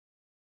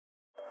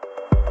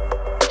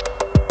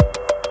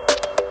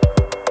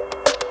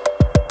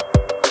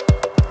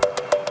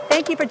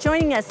you for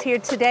joining us here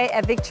today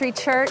at Victory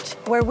Church,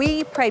 where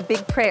we pray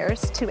big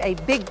prayers to a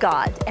big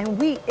God, and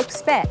we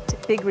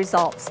expect big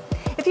results.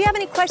 If you have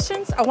any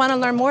questions or want to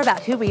learn more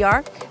about who we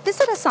are,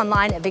 visit us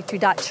online at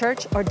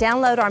victory.church or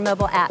download our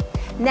mobile app.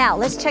 Now,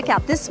 let's check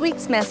out this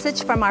week's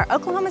message from our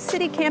Oklahoma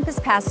City campus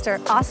pastor,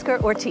 Oscar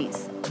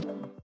Ortiz.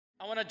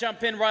 I want to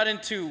jump in right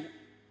into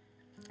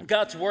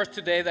God's word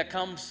today that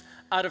comes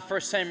out of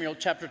 1 Samuel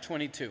chapter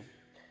 22.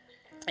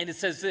 And it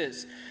says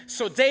this: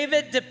 So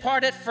David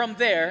departed from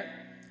there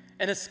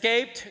and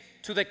escaped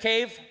to the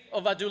cave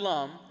of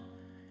Adullam.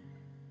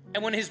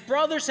 And when his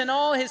brothers and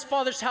all his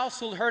father's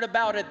household heard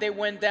about it, they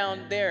went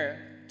down there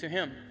to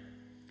him.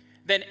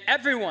 Then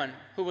everyone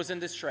who was in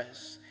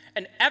distress,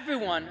 and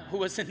everyone who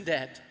was in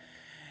debt,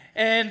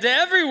 and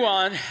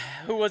everyone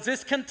who was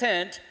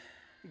discontent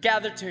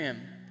gathered to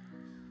him.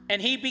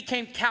 And he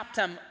became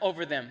captain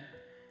over them.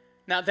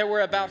 Now there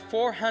were about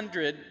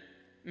 400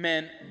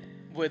 men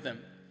with him.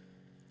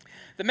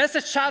 The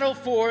message title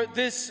for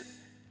this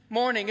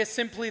morning is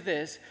simply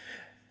this: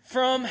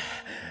 from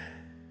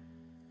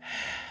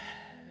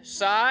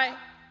sigh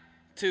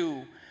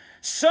to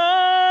song.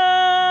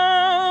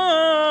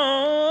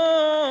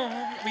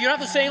 You don't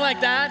have to sing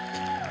like that,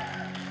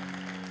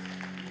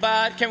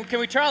 but can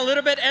we try a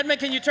little bit? Edmund,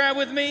 can you try it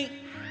with me?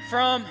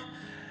 From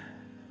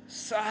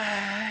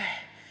sigh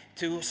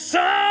to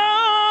song,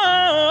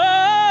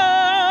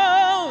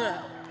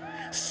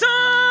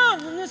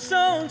 song,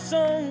 song,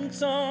 song,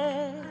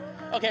 song.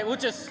 Okay, we'll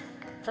just,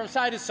 from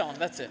side to song,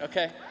 that's it,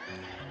 okay?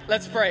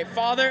 Let's pray.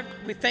 Father,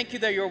 we thank you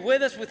that you're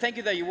with us. We thank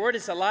you that your word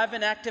is alive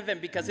and active, and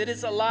because it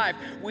is alive,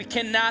 we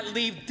cannot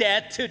leave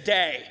dead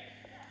today.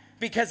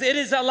 Because it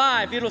is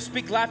alive, it'll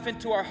speak life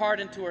into our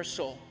heart and to our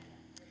soul.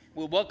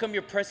 We'll welcome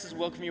your presence,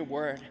 welcome your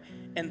word.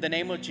 In the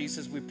name of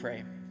Jesus, we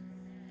pray.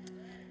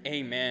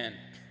 Amen.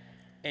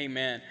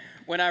 Amen.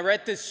 When I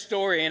read this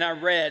story, and I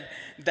read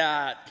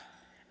that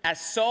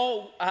as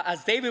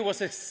David was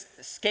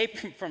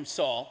escaping from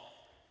Saul,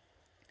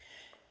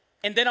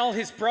 and then all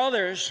his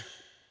brothers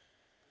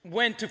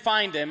went to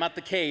find him at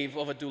the cave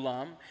of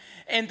Adullam,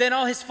 and then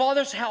all his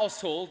father's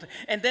household,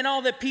 and then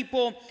all the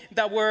people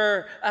that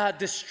were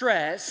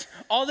distressed,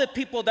 all the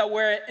people that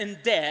were in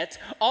debt,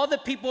 all the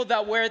people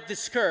that were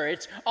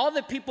discouraged, all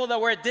the people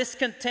that were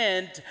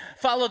discontent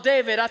followed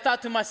David. I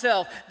thought to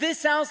myself, this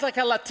sounds like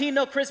a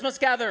Latino Christmas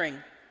gathering.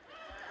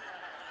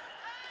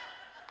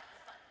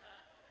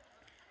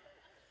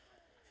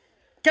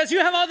 Because you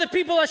have other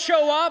people that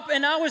show up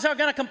and always are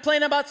going to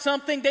complain about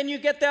something. Then you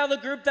get the other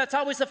group that's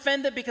always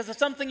offended because of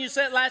something you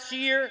said last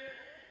year.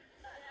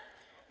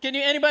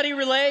 Anybody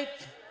relate?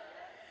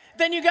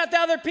 Then you got the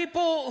other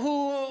people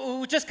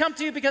who just come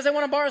to you because they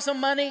want to borrow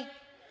some money.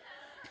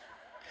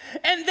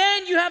 And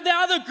then you have the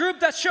other group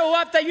that show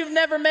up that you've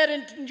never met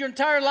in your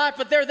entire life,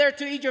 but they're there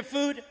to eat your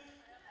food.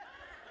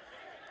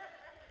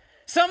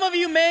 Some of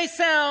you may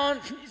sound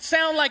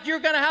like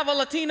you're going to have a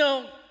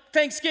Latino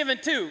Thanksgiving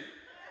too.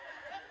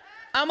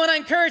 I'm going to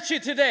encourage you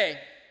today,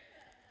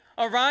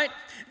 all right?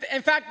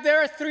 In fact,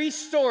 there are 3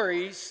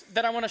 stories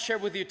that I want to share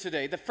with you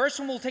today. The first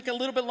one will take a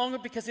little bit longer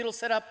because it'll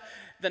set up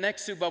the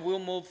next 2, but we'll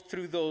move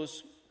through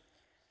those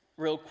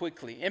real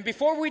quickly. And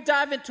before we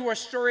dive into our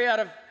story out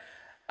of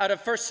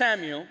 1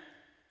 Samuel,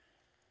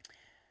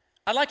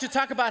 I'd like to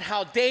talk about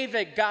how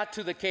David got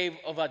to the cave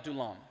of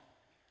Adullam.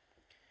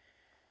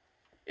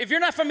 If you're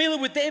not familiar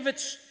with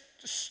David's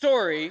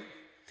story,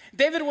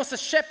 David was a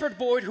shepherd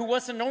boy who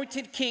was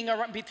anointed king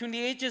around between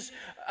the ages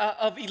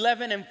of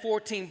 11 and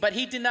 14, but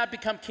he did not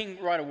become king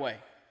right away.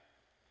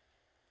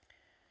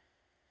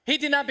 He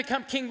did not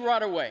become king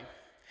right away.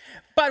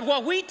 But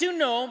what we do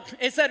know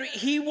is that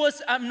he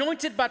was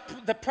anointed by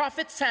the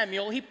prophet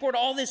Samuel. He poured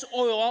all this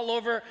oil all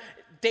over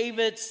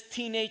David's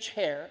teenage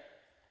hair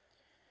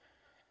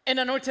and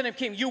anointed him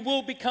king. You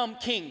will become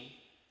king.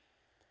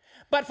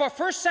 But for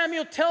 1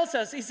 Samuel tells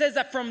us, he says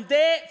that from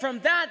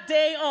that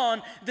day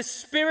on, the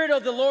Spirit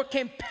of the Lord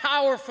came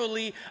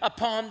powerfully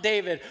upon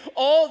David.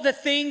 All the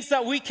things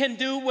that we can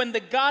do when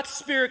the God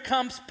Spirit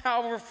comes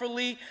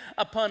powerfully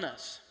upon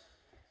us.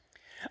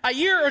 A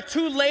year or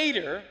 2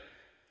 later,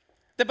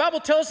 the Bible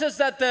tells us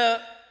that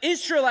the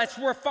Israelites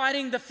were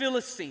fighting the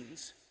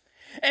Philistines.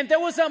 And there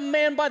was a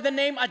giant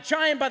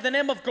by the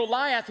name of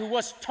Goliath, who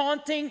was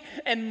taunting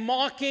and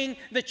mocking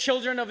the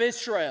children of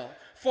Israel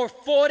for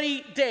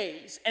 40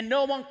 days, and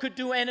no one could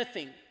do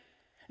anything.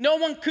 No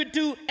one could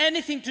do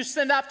anything to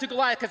stand up to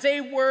Goliath because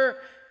they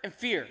were in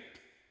fear.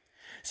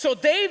 So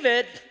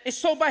David is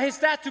told by his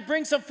dad to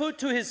bring some food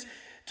to his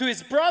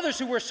brothers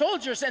who were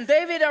soldiers, and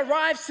David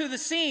arrives to the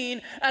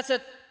scene as a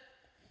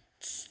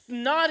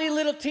naughty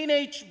little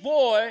teenage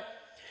boy,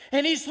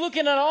 and he's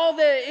looking at all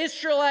the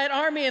Israelite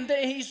army, and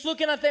he's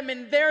looking at them,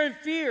 and they're in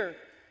fear.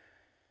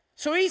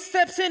 So he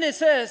steps in and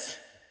says,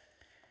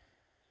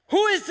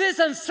 "Who is this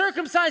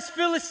uncircumcised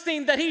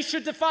Philistine that he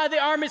should defy the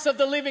armies of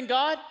the living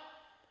God?"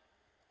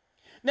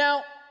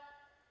 Now,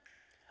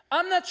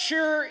 I'm not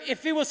sure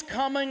if it was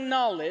common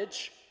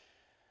knowledge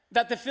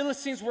that the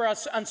Philistines were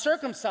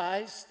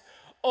uncircumcised,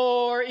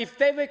 or if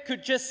David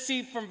could just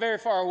see from very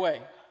far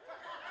away.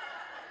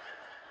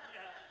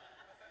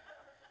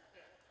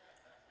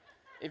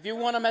 If you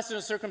want a message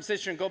on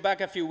circumcision, go back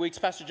a few weeks.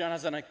 Pastor John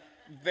has done a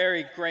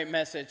very great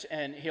message,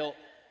 and he'll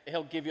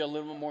give you a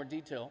little bit more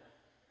detail.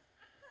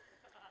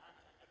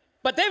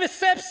 But David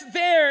steps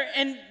there,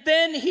 and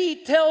then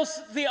he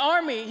tells the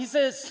army, he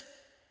says,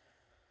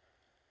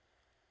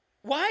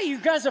 why are you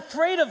guys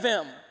afraid of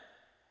him?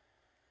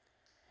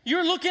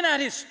 You're looking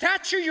at his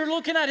stature, you're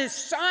looking at his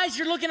size,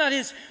 you're looking at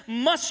his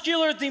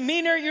muscular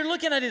demeanor, you're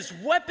looking at his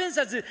weapons,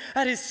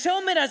 at his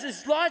helmet, at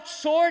his large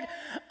sword.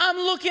 I'm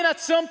looking at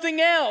something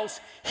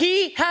else.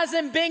 He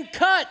hasn't been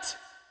cut.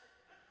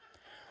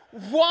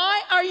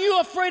 Why are you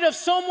afraid of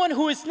someone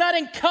who is not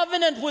in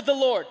covenant with the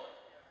Lord?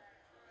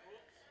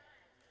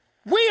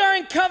 We are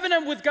in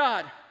covenant with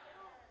God.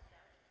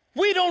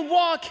 We don't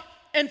walk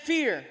in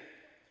fear.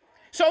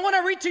 So I want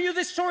to read to you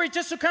this story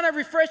just to kind of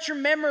refresh your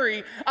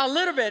memory a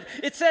little bit.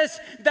 It says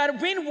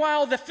that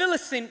meanwhile the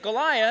Philistine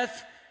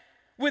Goliath,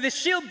 with his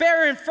shield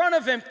bearer in front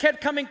of him,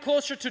 kept coming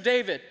closer to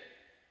David.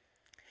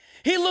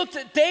 He looked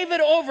David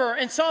over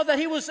and saw that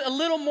he was a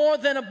little more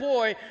than a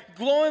boy,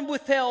 glowing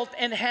with health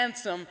and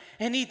handsome,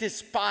 and he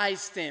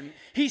despised him.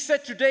 He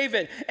said to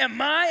David,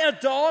 am I a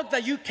dog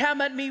that you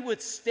come at me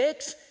with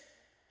sticks?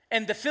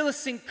 And the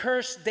Philistine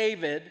cursed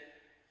David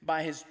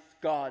by his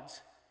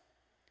gods.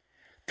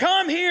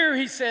 Come here,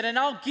 he said, and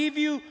I'll give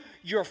you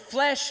your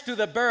flesh to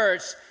the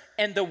birds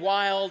and the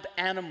wild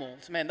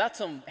animals. Man, that's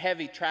some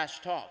heavy trash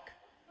talk.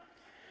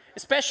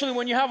 Especially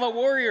when you have a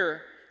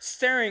warrior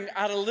staring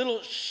at a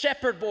little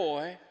shepherd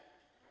boy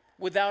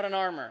without an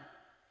armor.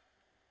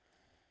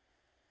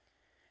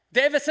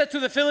 David said to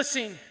the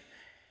Philistine,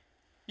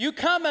 you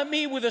come at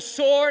me with a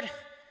sword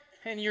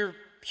and your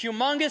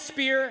humongous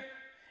spear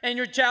and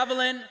your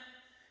javelin,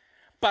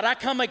 but I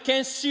come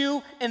against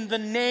you in the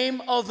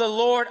name of the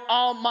Lord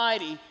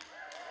Almighty.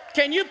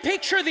 Can you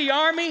picture the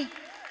army? If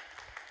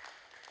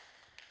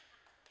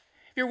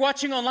you're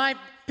watching online,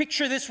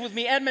 picture this with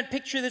me. Edmund,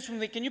 picture this with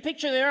me. Can you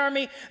picture the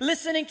army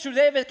listening to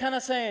David kind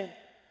of saying,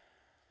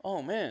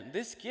 oh man,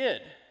 this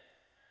kid,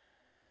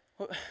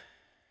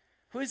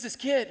 who is this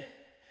kid?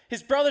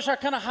 His brothers are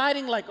kind of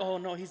hiding like, oh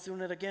no, he's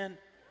doing it again.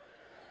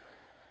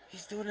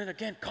 He's doing it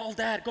again. Call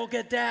dad, go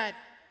get dad.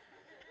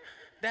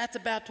 That's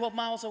about 12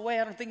 miles away.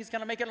 I don't think he's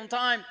going to make it on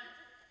time.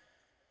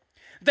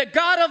 The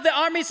God of the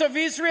armies of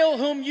Israel,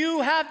 whom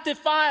you have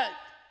defied.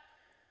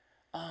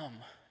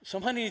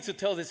 Somebody needs to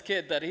tell this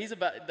kid that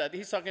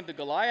he's talking to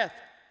Goliath.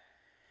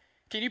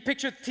 Can you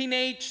picture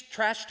teenage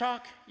trash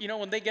talk? You know,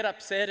 when they get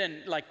upset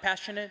and like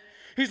passionate.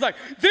 He's like,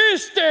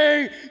 this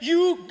day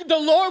the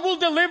Lord will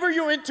deliver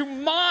you into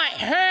my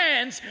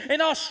hands,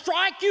 and I'll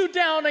strike you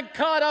down and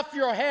cut off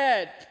your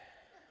head.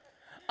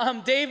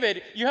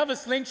 David, you have a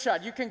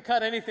slingshot. You can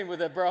cut anything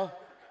with it, bro.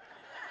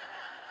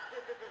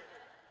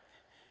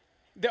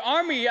 The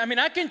army,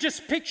 I can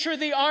just picture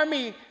the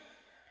army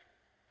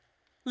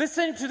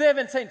listening to David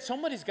and saying,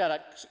 somebody's got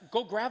to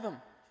go grab him.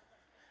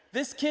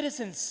 This kid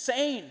is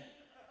insane.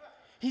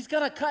 He's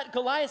going to cut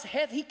Goliath's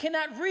head. He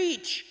cannot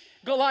reach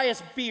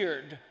Goliath's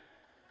beard.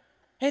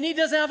 And he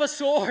doesn't have a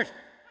sword.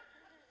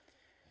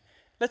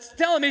 Let's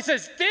tell him, he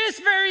says, this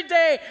very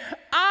day,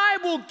 I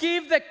will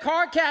give the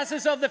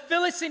carcasses of the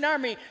Philistine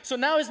army. So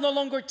now it's no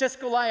longer just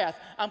Goliath.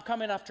 I'm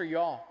coming after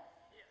y'all.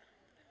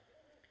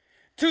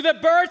 To the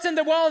birds and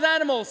the wild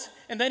animals.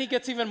 And then he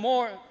gets even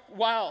more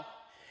wild.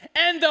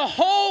 And the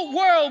whole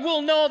world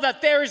will know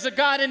that there is a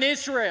God in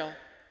Israel.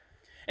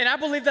 And I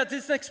believe that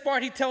this next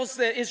part, he tells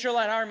the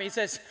Israelite army, he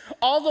says,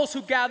 all those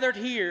who gathered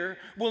here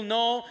will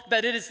know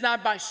that it is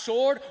not by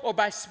sword or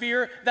by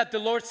spear that the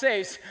Lord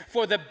saves,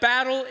 for the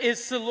battle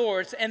is the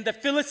Lord's and the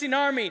Philistine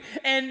army,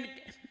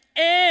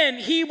 and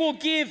he will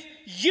give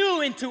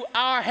you into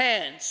our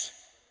hands.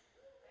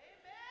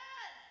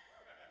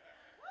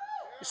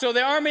 Amen. So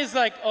the army is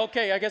like,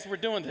 okay, I guess we're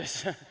doing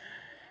this.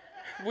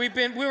 we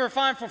were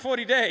fine for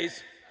 40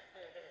 days.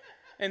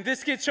 And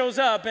this kid shows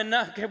up and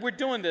okay, we're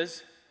doing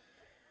this.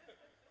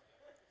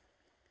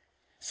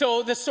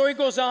 So the story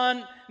goes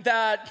on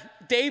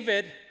that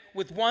David,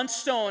 with one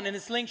stone in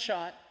his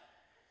slingshot,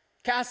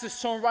 cast the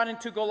stone right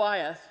into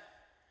Goliath,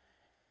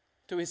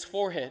 to his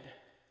forehead.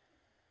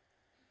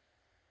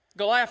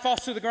 Goliath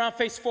falls to the ground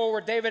face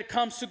forward. David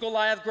comes to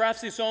Goliath,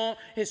 grabs his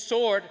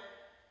sword,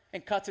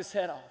 and cuts his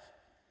head off.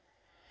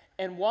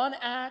 And one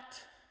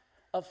act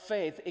of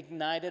faith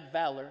ignited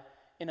valor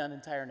in an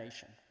entire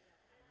nation.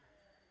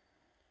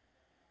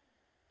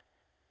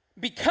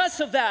 Because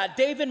of that,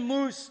 David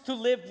moves to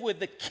live with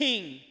the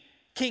king,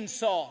 King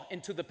Saul,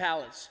 into the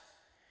palace.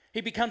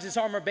 He becomes his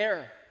armor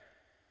bearer.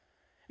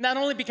 Not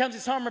only becomes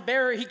his armor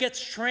bearer, he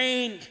gets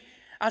trained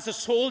as a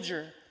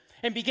soldier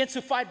and begins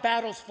to fight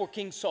battles for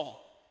King Saul.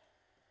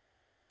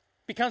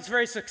 Becomes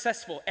very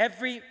successful.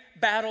 Every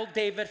battle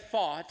David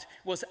fought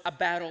was a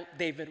battle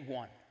David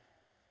won.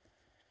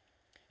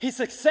 His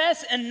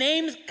success and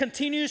name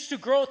continues to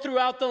grow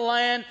throughout the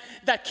land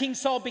that King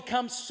Saul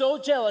becomes so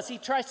jealous, he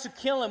tries to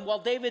kill him while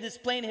David is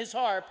playing his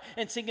harp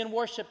and singing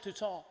worship to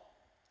Saul.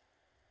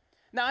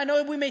 Now, I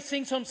know we may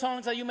sing some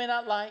songs that you may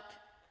not like,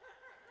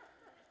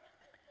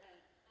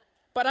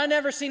 But I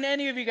never seen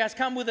any of you guys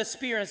come with a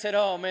spear and said,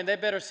 oh man, they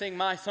better sing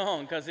my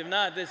song, because if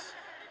not, it's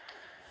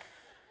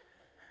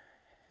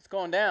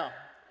going down.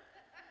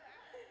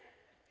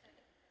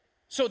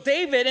 So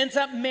David ends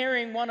up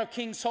marrying one of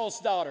King Saul's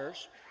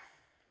daughters,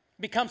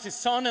 becomes his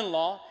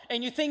son-in-law,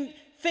 and you think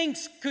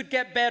things could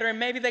get better, and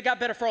maybe they got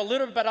better for a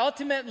little bit, but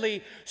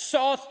ultimately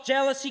Saul's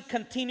jealousy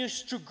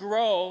continues to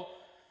grow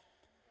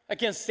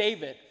against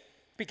David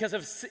because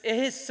of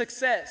his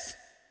success,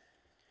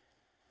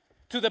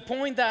 to the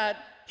point that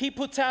he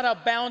puts out a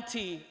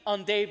bounty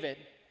on David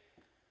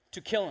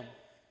to kill him.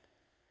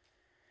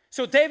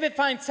 So David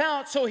finds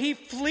out, so he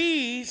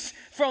flees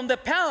from the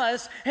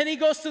palace, and he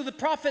goes to the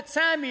prophet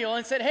Samuel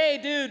and said, hey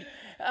dude,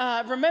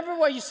 remember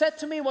what you said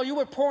to me while you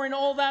were pouring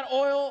all that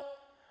oil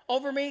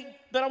over me,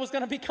 that I was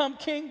going to become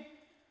king?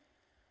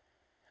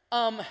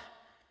 I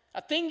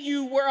think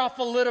you were off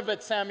a little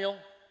bit, Samuel,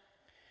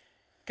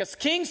 because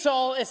King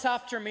Saul is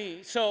after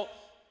me. So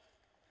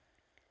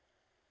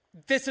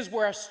this is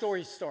where our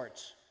story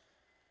starts.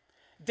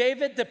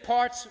 David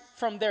departs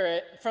from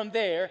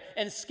there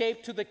and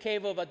escaped to the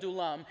cave of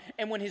Adullam.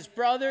 And when his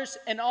brothers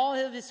and all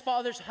of his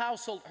father's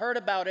household heard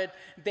about it,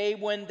 they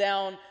went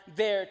down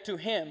there to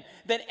him.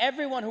 Then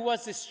everyone who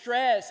was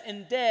distressed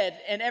and dead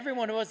and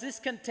everyone who was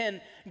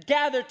discontent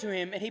gathered to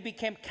him, and he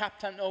became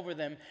captain over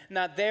them.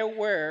 Now there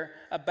were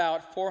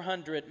about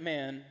 400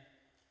 men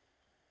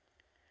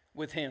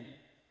with him.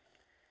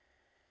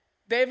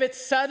 David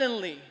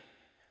suddenly,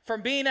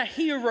 from being a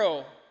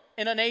hero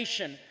in a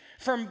nation,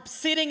 from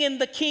sitting in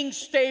the king's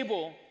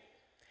stable,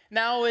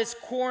 now is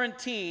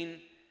quarantined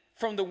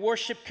from the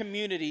worship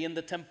community in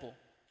the temple.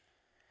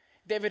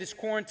 David is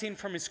quarantined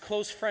from his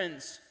close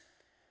friends.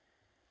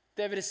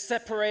 David is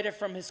separated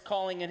from his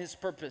calling and his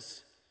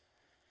purpose.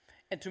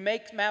 And to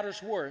make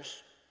matters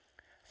worse,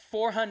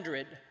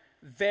 400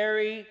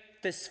 very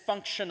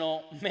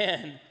dysfunctional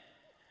men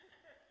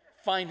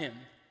find him.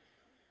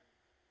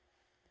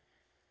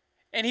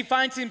 And he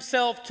finds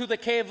himself to the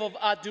cave of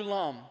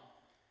Adullam.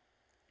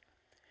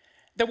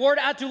 The word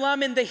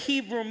Adullam in the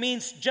Hebrew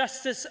means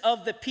justice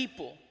of the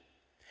people,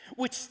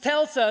 which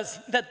tells us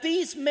that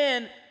these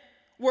men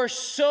were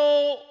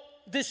so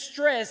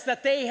distressed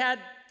that they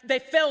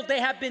felt they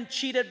had been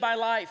cheated by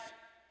life.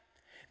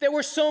 They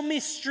were so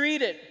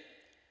mistreated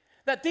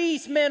that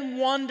these men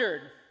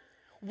wondered,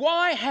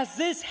 why has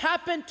this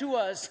happened to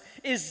us?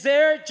 Is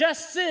there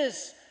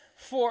justice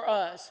for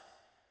us?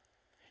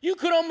 You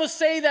could almost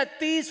say that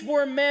these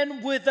were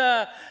men with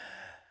a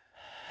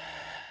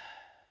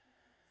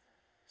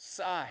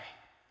sigh.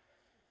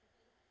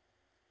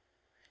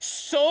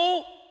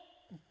 So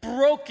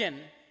broken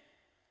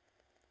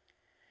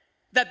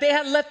that they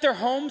had left their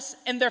homes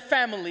and their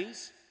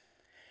families,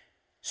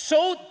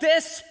 so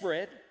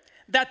desperate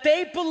that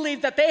they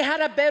believed that they had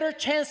a better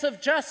chance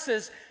of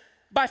justice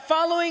by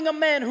following a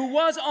man who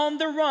was on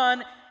the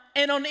run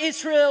and on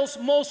Israel's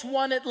most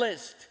wanted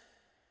list.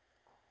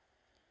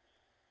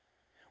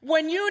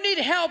 When you need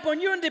help,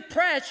 when you're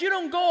depressed, you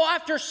don't go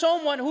after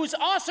someone who's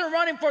also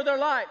running for their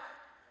life.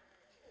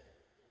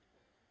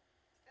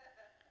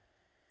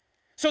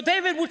 So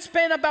David would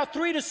spend about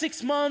 3 to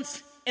 6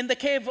 months in the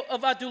cave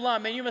of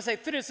Adullam. And you must say,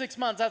 3 to 6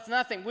 months, that's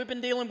nothing. We've been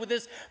dealing with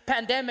this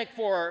pandemic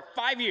for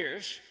 5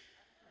 years.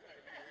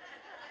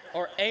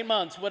 Or 8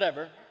 months,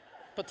 whatever.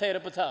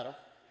 Potato.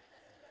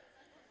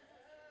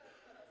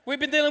 We've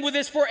been dealing with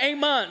this for 8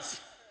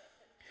 months.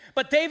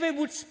 But David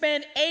would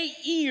spend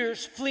 8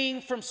 years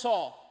fleeing from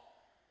Saul.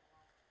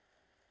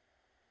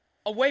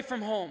 Away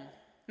from home.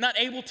 Not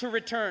able to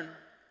return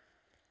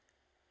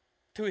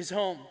to his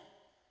home.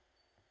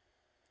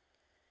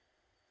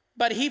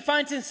 But he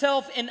finds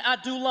himself in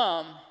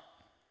Adullam.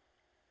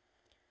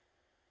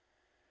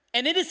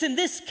 And it is in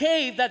this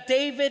cave that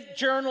David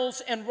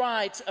journals and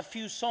writes a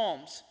few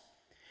psalms.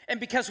 And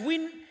because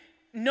we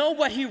know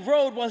what he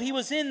wrote while he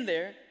was in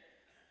there,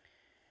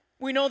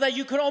 we know that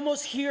you could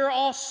almost hear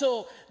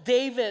also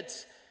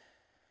David's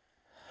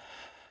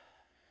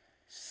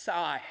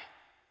sigh.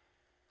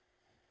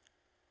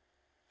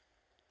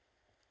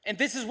 And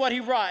this is what he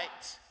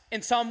writes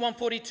in Psalm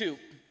 142.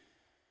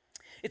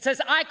 It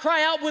says, I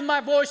cry out with my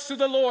voice to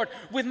the Lord.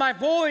 With my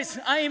voice,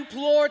 I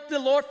implored the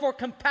Lord for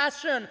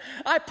compassion.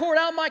 I poured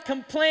out my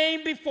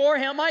complaint before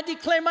him. I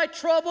declared my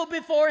trouble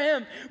before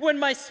him. When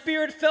my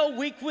spirit felt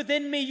weak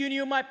within me, you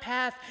knew my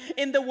path.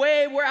 In the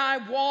way where I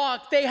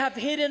walk, they have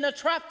hidden a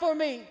trap for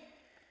me.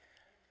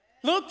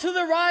 Look to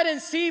the right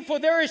and see, for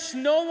there is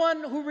no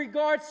one who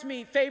regards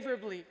me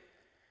favorably.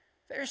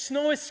 There's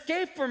no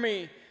escape for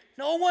me.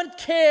 No one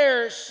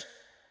cares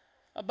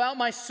about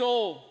my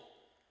soul.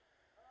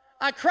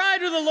 I cried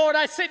to the Lord.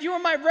 I said, you are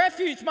my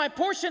refuge, my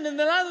portion in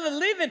the land of the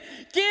living.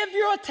 Give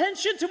your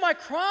attention to my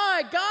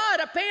cry. God,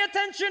 pay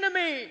attention to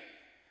me.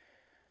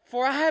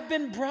 For I have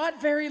been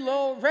brought very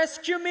low.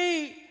 Rescue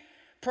me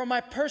from my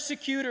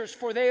persecutors,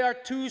 for they are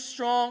too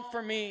strong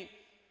for me.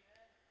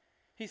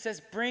 He says,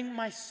 bring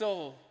my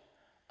soul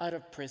out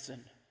of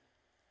prison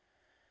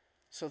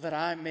so that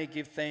I may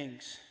give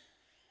thanks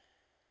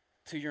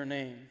to your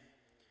name.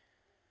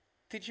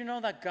 Did you know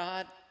that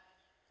God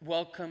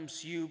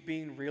welcomes you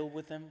being real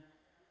with him?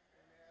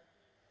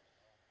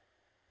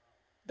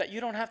 that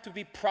you don't have to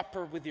be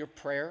proper with your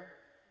prayer,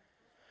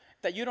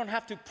 that you don't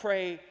have to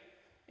pray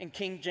in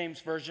King James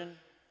Version,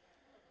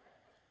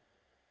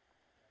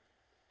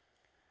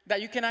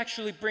 that you can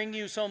actually bring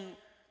you some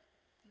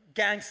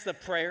gangsta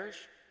prayers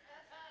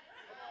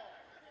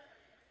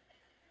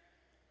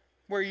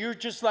where you're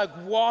just like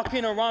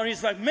walking around.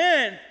 He's like,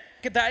 man,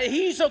 that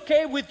he's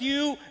okay with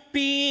you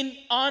being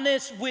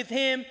honest with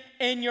him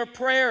in your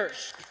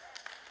prayers.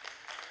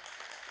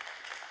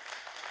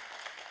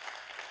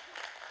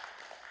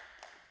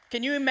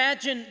 Can you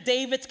imagine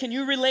can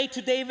you relate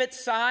to David's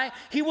sigh?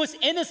 He was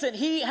innocent.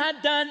 He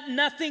had done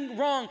nothing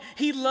wrong.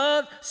 He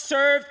loved,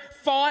 served,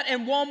 fought,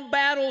 and won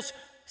battles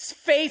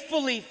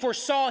faithfully for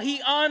Saul.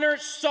 He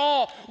honored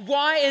Saul.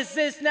 Why is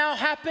this now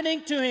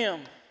happening to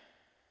him?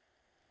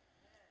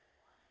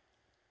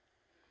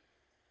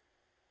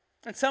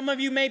 And some of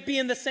you may be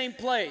in the same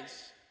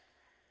place.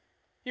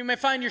 You may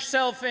find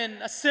yourself in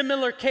a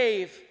similar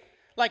cave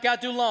like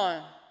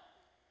Adullam,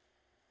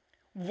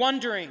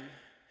 wondering.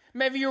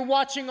 Maybe you're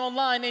watching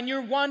online and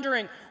you're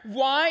wondering,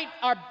 why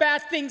are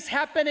bad things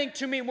happening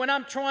to me when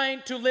I'm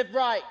trying to live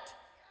right?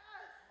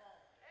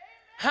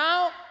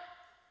 How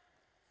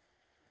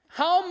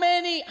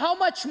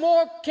much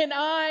more can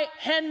I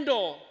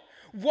handle?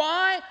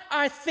 Why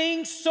are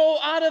things so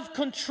out of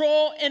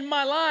control in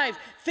my life?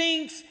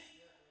 Things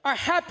are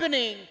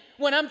happening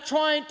when I'm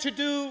trying to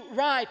do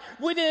right.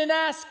 We didn't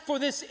ask for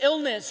this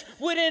illness.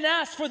 We didn't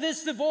ask for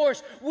this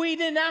divorce. We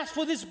didn't ask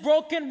for this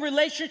broken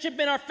relationship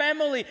in our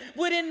family.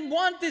 We didn't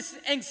want this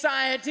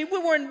anxiety. We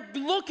weren't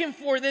looking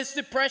for this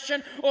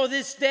depression or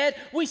this death.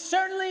 We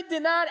certainly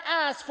did not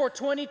ask for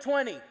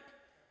 2020.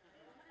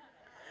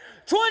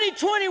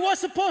 2020 was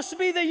supposed to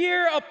be the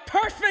year of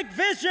perfect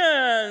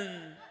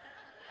vision.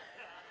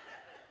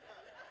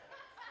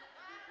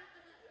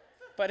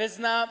 But it's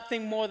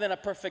nothing more than a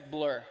perfect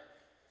blur.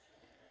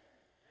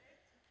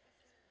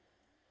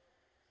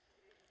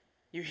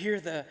 You hear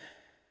the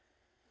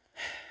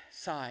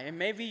sigh, and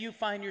maybe you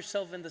find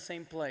yourself in the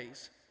same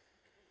place.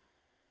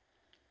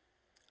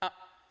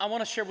 I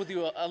want to share with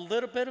you a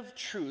little bit of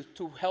truth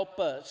to help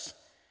us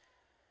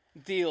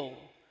deal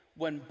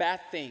when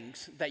bad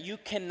things that you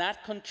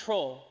cannot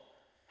control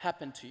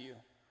happen to you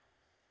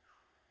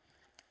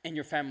and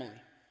your family.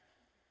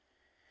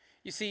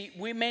 You see,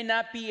 we may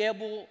not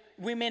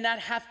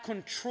have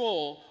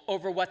control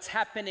over what's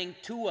happening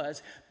to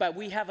us, but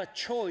we have a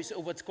choice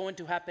of what's going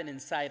to happen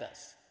inside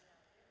us.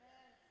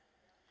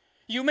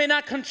 You may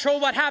not control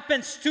what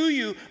happens to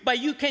you, but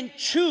you can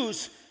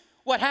choose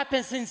what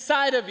happens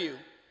inside of you.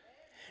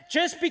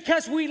 Just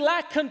because we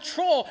lack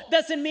control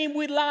doesn't mean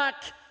we lack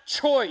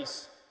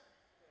choice.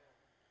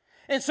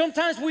 And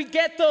sometimes we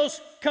get those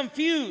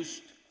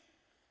confused.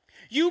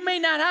 You may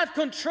not have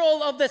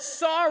control of the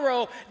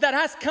sorrow that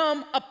has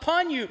come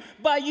upon you,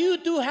 but you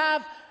do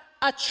have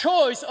a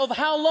choice of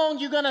how long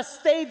you're going to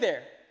stay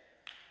there.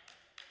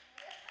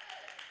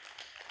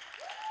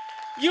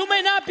 You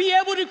may not be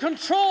able to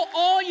control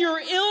all your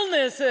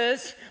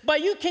illnesses,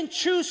 but you can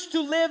choose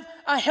to live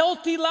a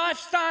healthy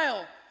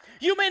lifestyle.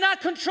 You may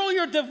not control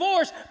your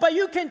divorce, but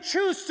you can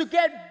choose to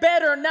get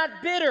better, not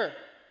bitter.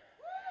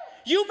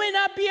 You may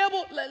not be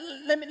able,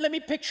 let me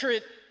picture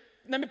it.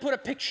 Let me put a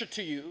picture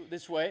to you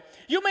this way.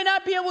 You may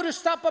not be able to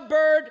stop a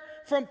bird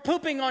from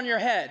pooping on your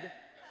head,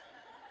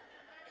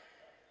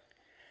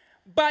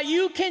 but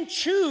you can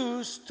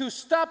choose to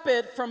stop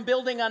it from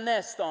building a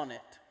nest on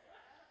it.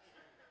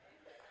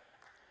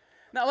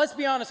 Now, let's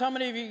be honest. How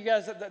many of you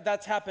guys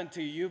that's happened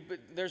to you?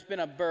 There's been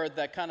a bird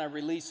that kind of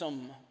released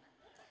them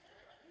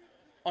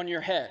on your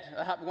head.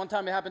 One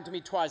time it happened to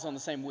me twice on the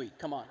same week.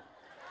 Come on.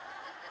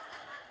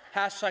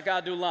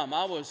 #Adullam.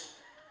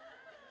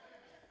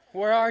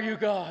 Where are you,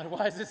 God?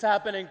 Why is this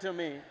happening to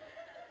me?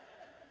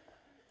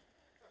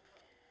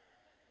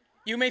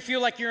 You may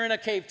feel like you're in a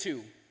cave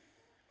too.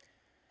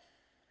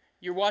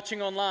 You're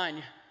watching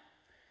online.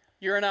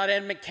 You're in our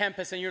Edmond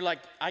campus and you're like,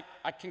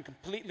 I can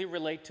completely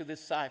relate to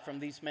this side from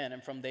these men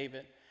and from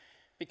David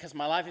because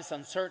my life is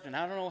uncertain.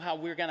 I don't know how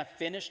we're going to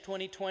finish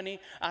 2020.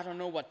 I don't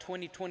know what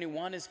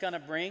 2021 is going to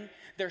bring.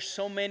 There's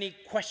so many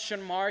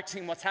question marks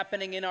in what's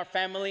happening in our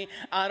family.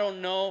 I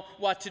don't know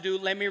what to do.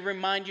 Let me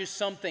remind you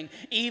something.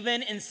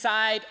 Even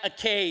inside a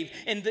cave,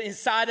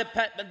 inside a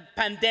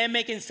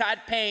pandemic, inside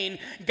pain,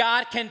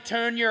 God can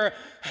turn your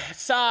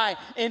sigh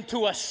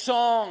into a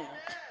song.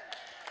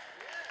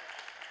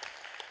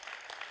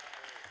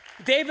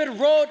 David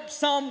wrote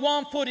Psalm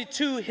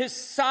 142, his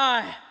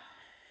sigh,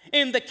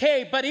 in the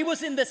cave, but he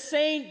was in the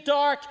same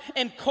dark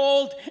and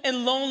cold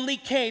and lonely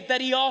cave that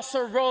he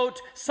also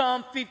wrote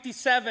Psalm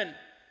 57.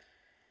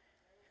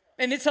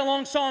 And it's a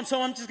long song,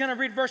 so I'm just going to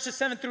read verses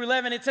 7 through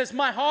 11. It says,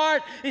 my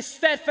heart is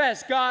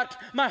steadfast, God.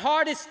 My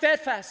heart is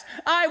steadfast.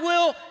 I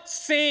will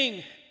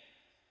sing.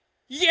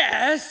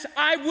 Yes,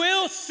 I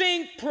will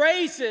sing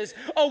praises.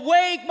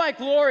 Awake, my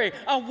glory.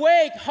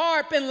 Awake,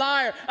 harp and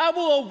lyre. I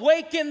will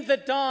awaken the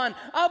dawn.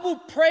 I will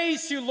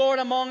praise you, Lord,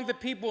 among the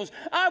peoples.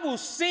 I will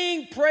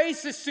sing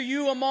praises to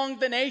you among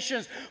the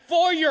nations.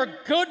 For your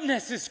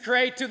goodness is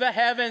great to the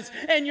heavens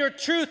and your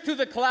truth to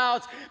the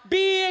clouds.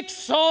 Be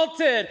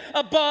exalted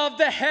above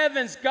the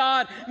heavens,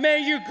 God.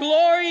 May your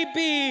glory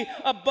be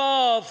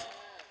above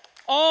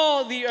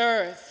all the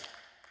earth.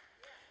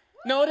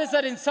 Notice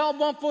that in Psalm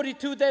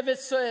 142, David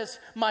says,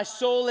 my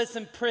soul is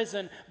in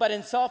prison. But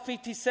in Psalm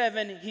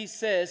 57, he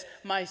says,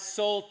 my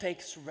soul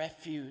takes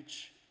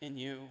refuge in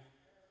you.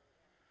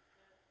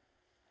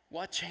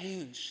 What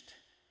changed?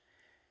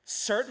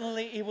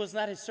 Certainly it was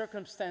not his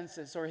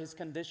circumstances or his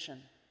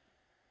condition.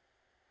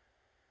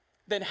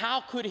 Then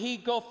how could he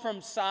go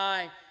from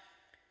sigh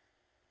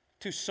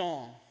to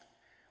song?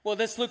 Well,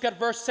 let's look at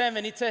verse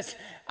 7. It says,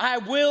 I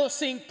will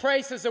sing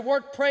praises. The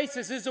word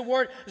praises is the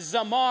word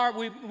zamar,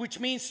 which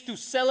means to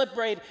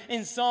celebrate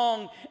in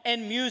song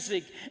and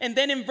music. And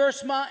then in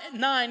verse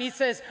 9, it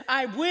says,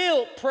 I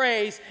will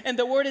praise. And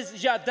the word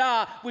is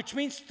yada, which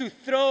means to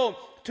throw,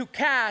 to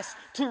cast,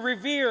 to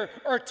revere,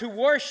 or to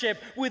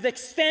worship with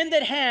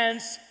extended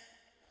hands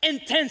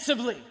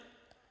intensively.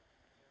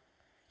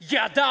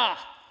 Yada.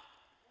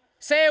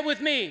 Say it with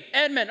me.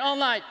 Edmund,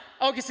 online.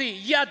 Okay, see,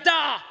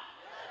 yada.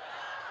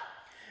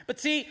 But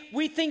see,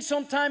 we think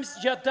sometimes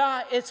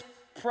yada is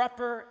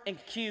proper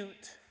and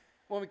cute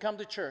when we come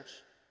to church.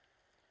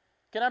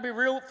 Can I be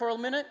real for a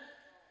minute?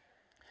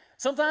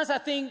 Sometimes I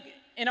think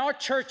in our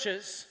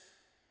church,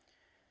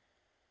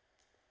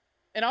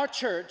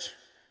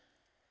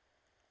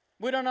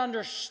 we don't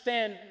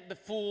understand the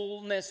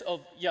fullness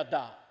of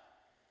yada.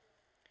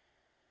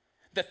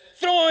 The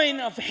throwing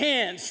of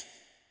hands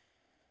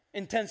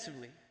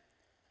intensively.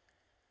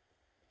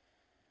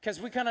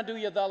 Because we kind of do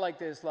yada like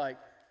this, like,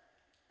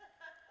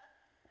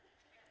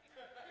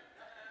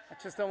 I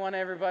just don't want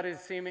everybody to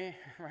see me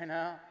right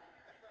now.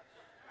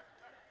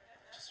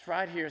 Just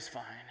right here is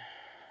fine.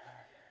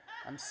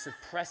 I'm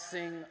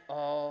suppressing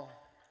all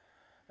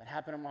that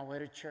happened on my way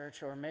to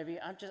church, or maybe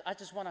I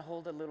just want to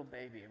hold a little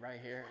baby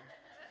right here.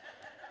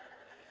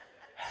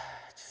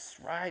 Just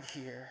right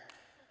here.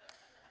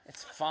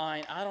 It's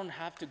fine. I don't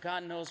have to.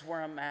 God knows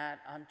where I'm at.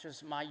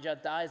 My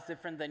yada is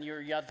different than your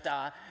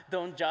yada.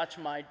 Don't judge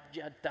my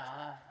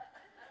yada.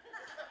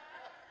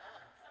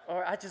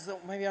 Or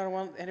maybe I don't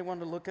want anyone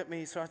to look at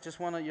me, so I just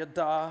want a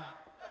yada.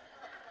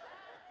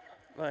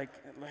 Like,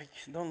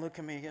 don't look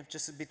at me,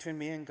 just between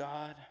me and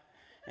God.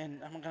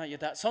 And I'm gonna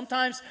yada.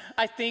 Sometimes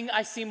I think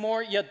I see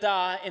more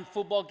yada in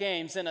football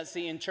games than I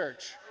see in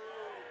church.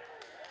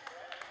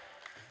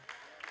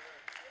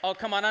 Oh,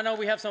 come on, I know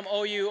we have some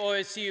OU,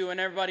 OSU, and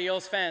everybody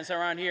else fans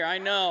around here. I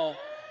know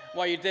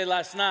what you did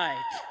last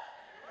night.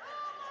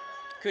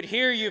 Could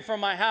hear you from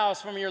my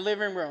house, from your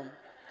living room.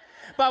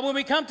 But when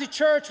we come to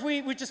church,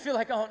 we just feel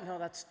like, oh, no,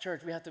 that's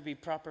church. We have to be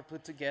proper,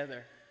 put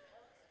together.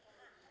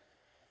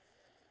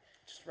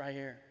 Just right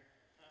here.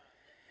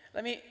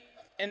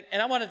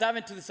 And I want to dive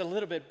into this a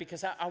little bit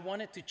because I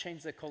wanted to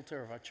change the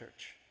culture of our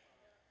church.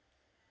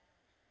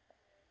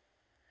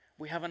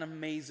 We have an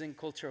amazing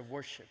culture of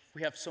worship.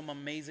 We have some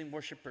amazing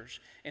worshipers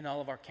in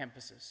all of our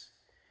campuses.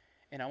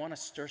 And I want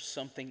to stir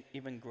something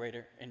even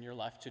greater in your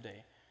life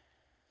today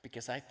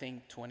because I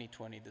think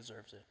 2020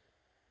 deserves it.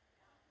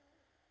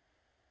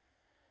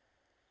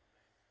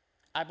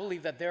 I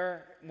believe that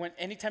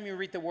anytime you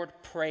read the word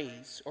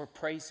praise or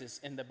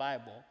praises in the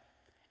Bible,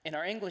 in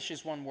our English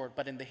is one word,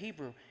 but in the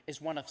Hebrew is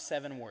one of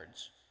 7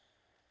 words.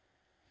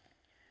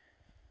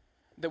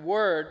 The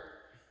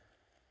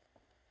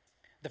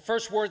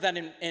first word that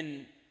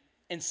in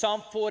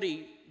Psalm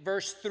 40,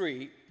 verse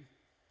 3,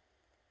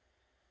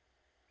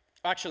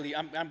 actually,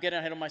 I'm getting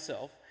ahead of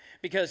myself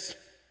because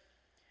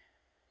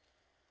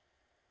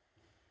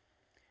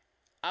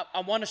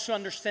I want us to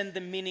understand the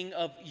meaning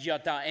of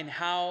yada and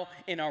how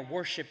in our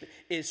worship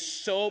is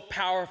so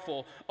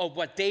powerful of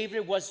what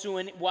David was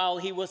doing while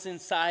he was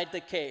inside the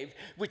cave,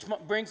 which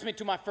brings me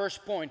to my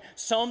first point.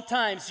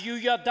 Sometimes you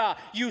yada,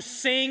 you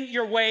sing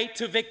your way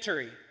to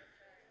victory.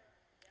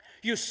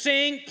 You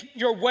sing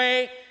your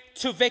way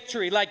to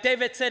victory. Like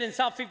David said in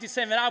Psalm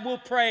 57, I will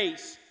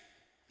praise,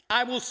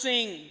 I will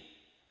sing.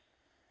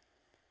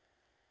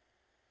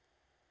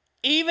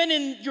 Even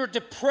in your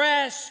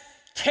depressed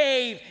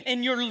cave,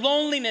 in your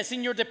loneliness,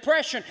 in your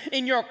depression,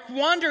 in your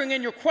wandering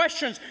and your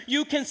questions,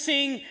 you can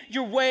sing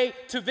your way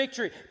to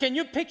victory. Can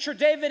you picture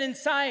David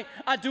inside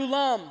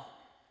Adullam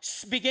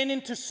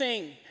beginning to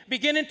sing,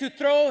 beginning to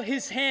throw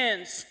his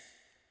hands,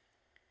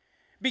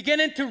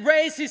 beginning to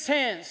raise his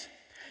hands?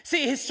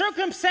 See, his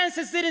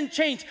circumstances didn't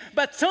change,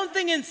 but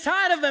something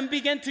inside of him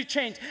began to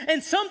change.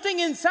 And something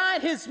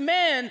inside his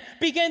men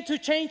began to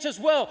change as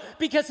well.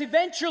 Because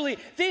eventually,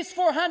 these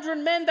 400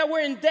 men that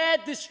were in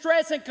debt,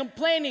 distress, and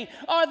complaining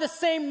are the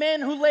same men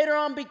who later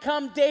on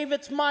become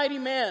David's mighty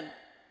men.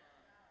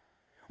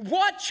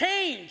 What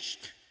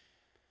changed?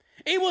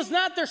 It was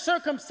not their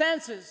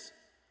circumstances.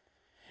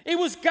 It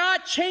was God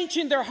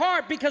changing their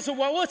heart because of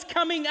what was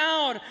coming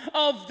out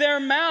of their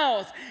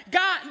mouth.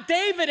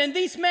 David and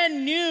these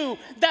men knew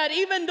that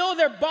even though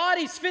their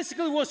bodies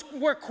physically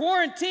were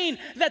quarantined,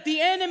 that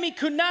the enemy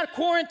could not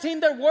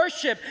quarantine their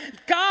worship.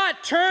 God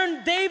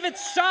turned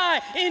David's sigh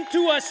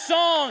into a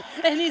song,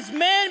 and his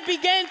men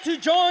began to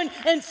join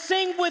and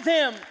sing with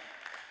him.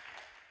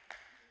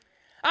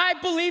 I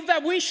believe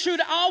that we should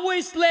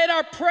always let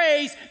our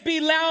praise be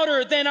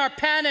louder than our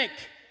panic.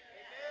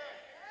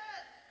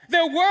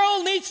 The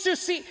world needs to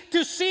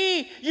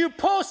see you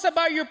post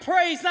about your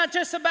praise, not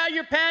just about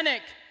your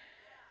panic.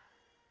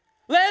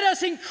 Let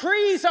us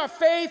increase our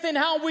faith in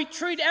how we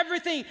treat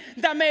everything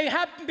that may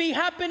be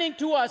happening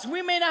to us.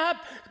 We may not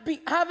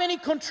have any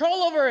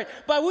control over it,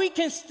 but we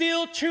can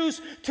still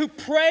choose to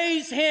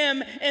praise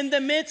Him in the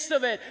midst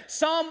of it.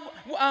 Psalm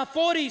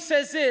 40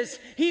 says this: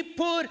 He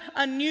put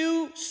a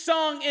new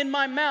song in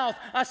my mouth,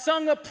 a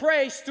song of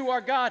praise to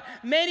our God.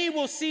 Many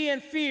will see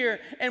and fear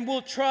and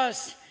will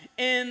trust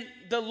in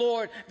the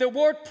Lord. The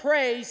word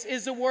praise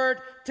is the word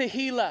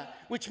tehillah,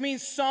 which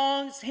means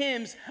songs,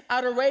 hymns,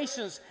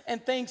 adorations,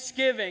 and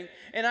thanksgiving.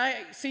 And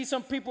I see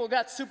some people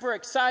got super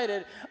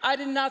excited. I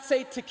did not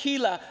say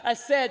tequila, I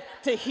said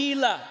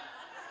tehillah.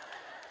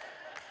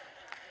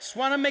 Just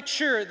want to make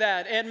sure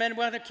that, Edmund,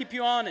 want to keep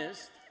you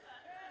honest.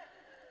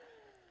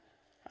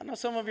 I know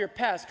some of your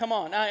past. Come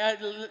on,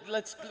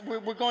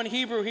 we're going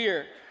Hebrew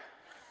here.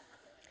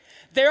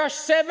 There are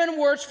 7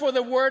 words for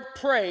the word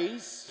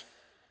praise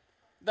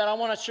that I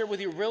want to share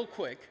with you real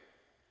quick.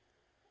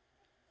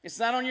 It's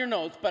not on your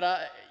notes,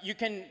 but you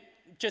can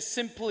just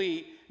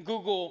simply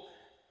Google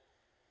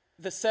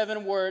the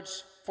 7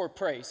 words for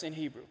praise in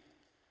Hebrew.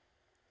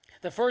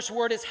 The first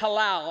word is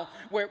halal,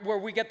 where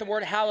we get the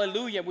word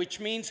hallelujah, which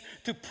means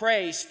to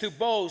praise, to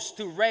boast,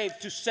 to rave,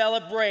 to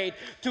celebrate,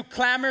 to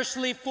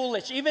clamorously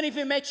foolish. Even if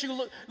it makes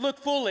you look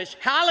foolish,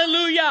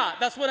 hallelujah,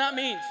 that's what that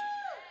means.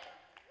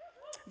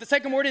 The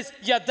second word is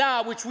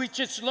yada, which we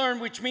just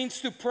learned, which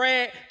means to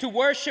pray, to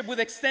worship with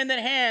extended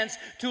hands,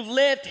 to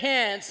lift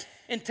hands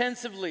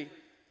intensively.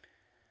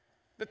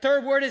 The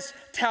third word is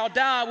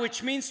tauda,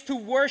 which means to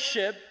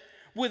worship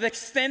with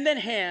extended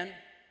hand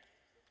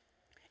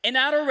in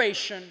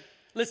adoration,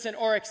 listen,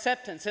 or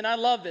acceptance. And I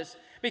love this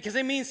because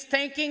it means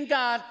thanking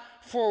God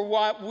for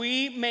what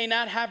we may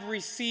not have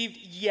received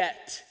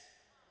yet,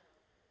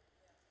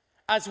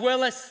 as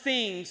well as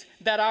things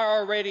that are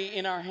already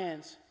in our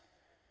hands.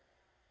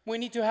 We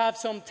need to have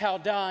some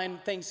tauda in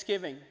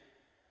Thanksgiving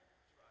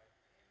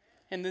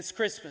and this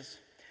Christmas.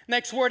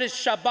 Next word is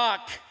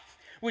shabak,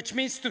 which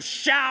means to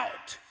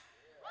shout,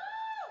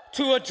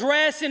 to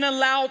address in a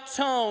loud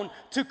tone,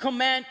 to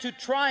command, to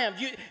triumph.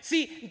 You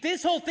see,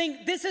 this whole thing,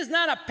 this is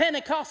not a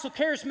Pentecostal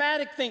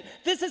charismatic thing.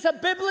 This is a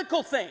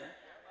biblical thing.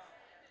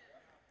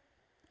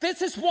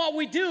 This is what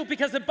we do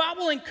because the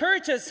Bible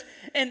encourages,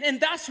 and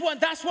that's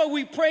why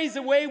we praise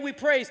the way we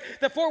praise.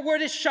 The fourth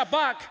word is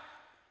shabak,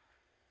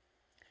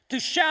 to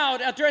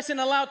shout, address in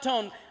a loud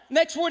tone.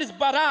 Next word is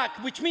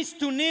barak, which means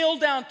to kneel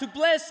down, to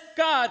bless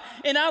God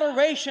in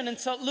adoration and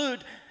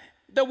salute.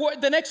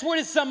 The next word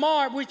is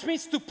zamar, which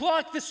means to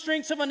pluck the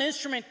strings of an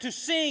instrument, to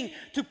sing,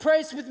 to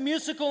praise with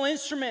musical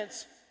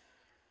instruments.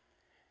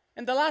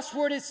 And the last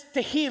word is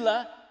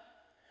tehillah,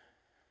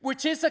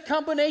 which is a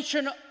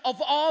combination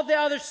of all the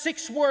other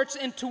 6 words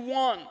into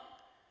one.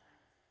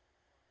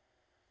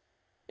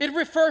 It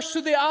refers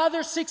to the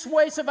other 6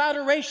 ways of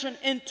adoration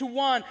into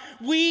one.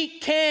 We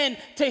can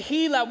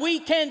tehillah, we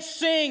can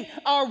sing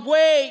our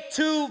way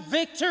to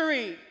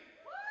victory.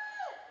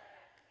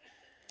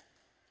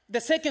 The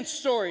second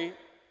story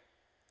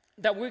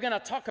that we're going to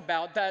talk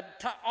about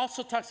that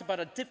also talks about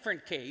a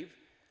different cave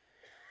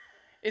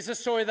is a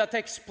story that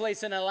takes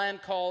place in a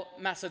land called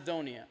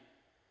Macedonia.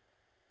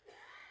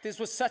 This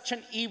was such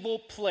an evil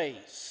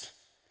place.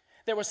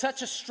 There was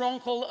such a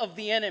stronghold of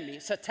the enemy,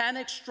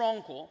 satanic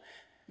stronghold.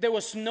 There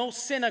was no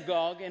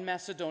synagogue in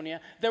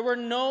Macedonia. There were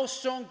no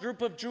strong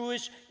group of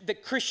the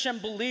Christian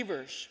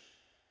believers.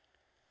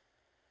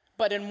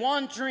 But in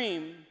one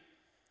dream,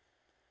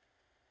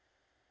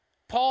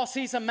 Paul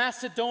sees a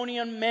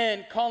Macedonian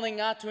man calling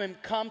out to him,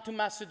 "Come to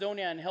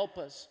Macedonia and help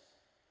us."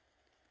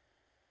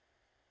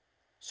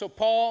 So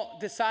Paul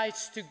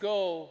decides to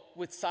go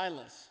with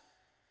Silas.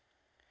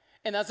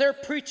 And as they're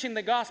preaching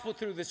the gospel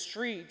through the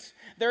streets,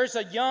 there's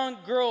a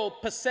young girl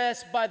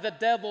possessed by the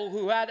devil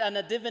who had an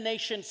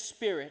divination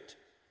spirit,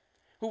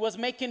 who was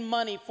making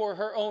money for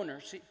her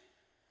owners.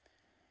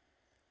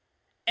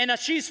 And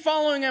as she's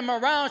following him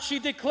around, she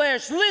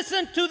declares,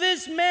 "Listen to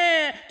these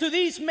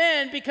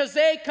men, because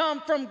they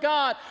come from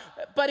God."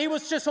 But it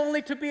was just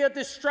only to be a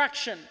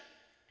distraction.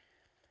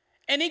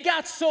 And it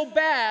got so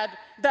bad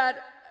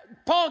that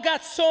Paul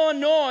got so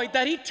annoyed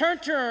that he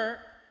turned to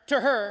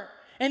her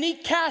and he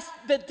cast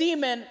the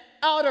demon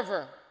out of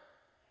her,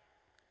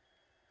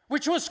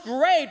 which was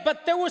great.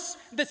 But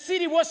the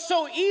city was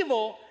so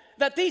evil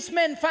that these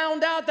men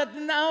found out that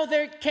now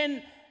they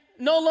can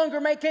no longer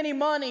make any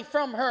money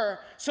from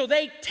her. So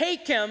they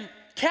take him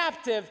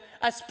captive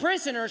as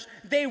prisoners.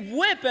 They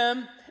whip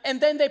him and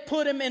then they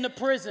put him in a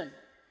prison.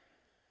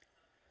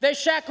 They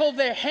shackled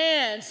their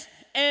hands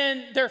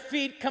and their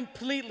feet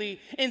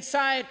completely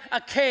inside a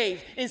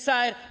cave,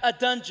 inside a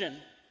dungeon.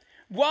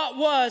 What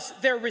was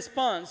their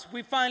response?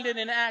 We find it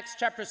in Acts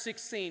chapter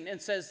 16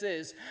 and says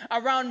this.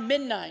 Around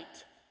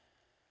midnight,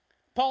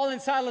 Paul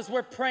and Silas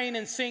were praying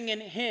and singing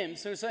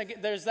hymns. So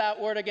there's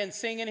that word again,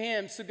 singing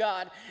hymns to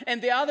God.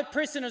 And the other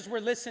prisoners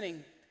were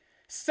listening.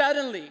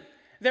 Suddenly,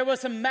 there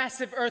was a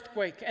massive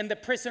earthquake and the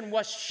prison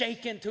was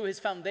shaken to its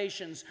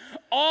foundations.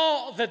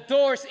 All the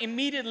doors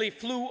immediately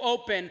flew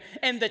open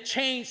and the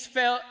chains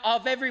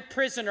of every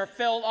prisoner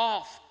fell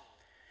off.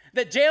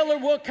 The jailer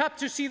woke up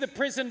to see the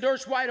prison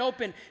doors wide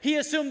open. He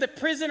assumed the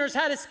prisoners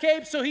had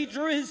escaped, so he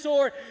drew his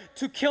sword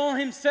to kill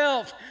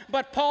himself.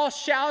 But Paul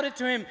shouted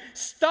to him,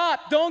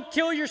 "Stop, don't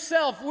kill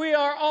yourself. We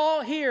are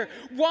all here."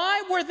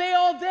 Why were they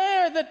all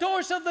there? The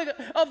doors of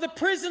the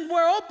prison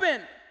were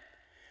open.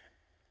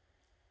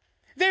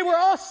 They were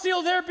all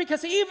still there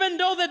because even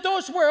though the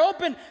doors were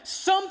open,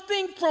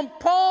 something from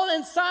Paul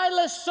and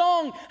Silas'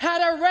 song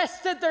had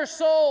arrested their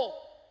soul.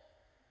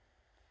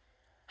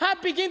 Had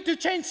begun to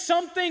change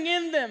something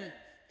in them.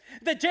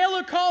 The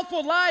jailer called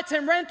for lights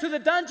and ran to the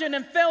dungeon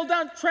and fell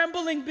down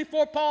trembling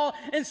before Paul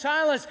and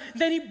Silas.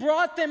 Then he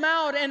brought them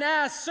out and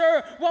asked,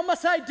 "Sir, what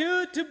must I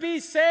do to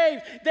be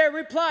saved?" They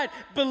replied,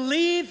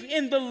 "Believe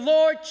in the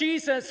Lord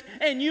Jesus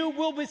and you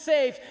will be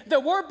saved." The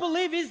word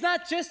believe is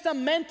not just a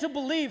mental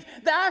belief.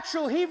 The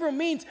actual Hebrew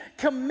means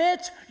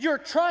commit your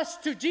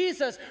trust to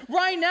Jesus.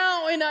 Right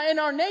now in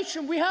our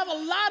nation, we have a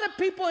lot of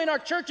people in our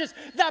churches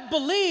that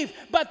believe,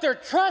 but their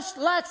trust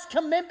lacks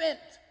commitment.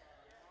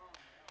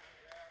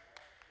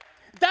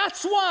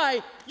 That's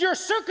why your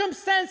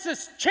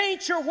circumstances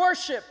change your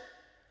worship.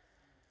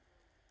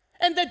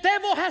 And the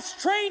devil has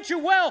trained you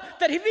well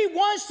that if he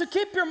wants to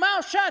keep your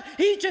mouth shut,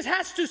 he just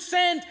has to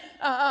send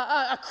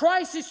a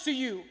crisis to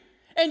you.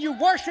 And your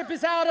worship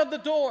is out of the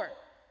door.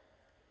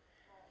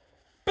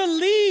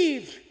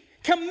 Believe.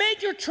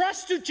 Commit your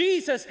trust to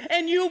Jesus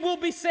and you will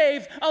be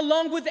saved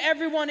along with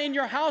everyone in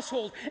your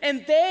household.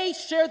 And they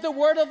shared the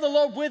word of the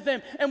Lord with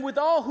them and with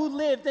all who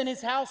lived in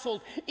his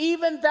household.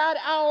 Even that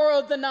hour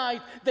of the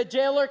night, the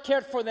jailer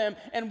cared for them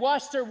and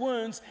washed their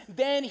wounds.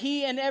 Then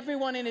he and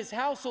everyone in his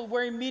household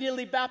were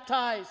immediately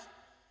baptized.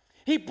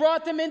 He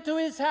brought them into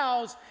his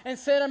house and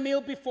set a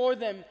meal before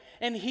them.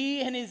 And he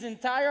and his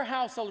entire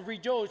household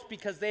rejoiced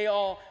because they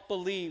all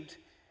believed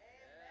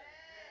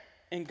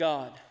in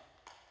God.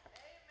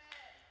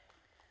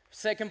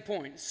 Second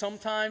point,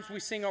 sometimes we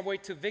sing our way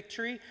to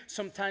victory,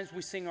 sometimes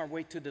we sing our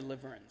way to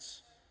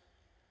deliverance.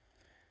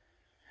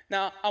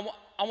 Now,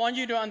 I want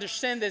you to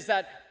understand this,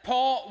 that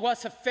Paul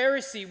was a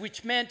Pharisee,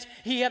 which meant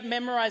he had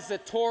memorized the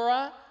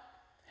Torah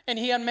and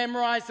he had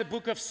memorized the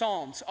book of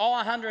Psalms, all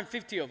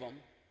 150 of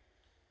them.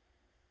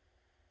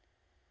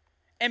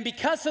 And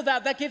because of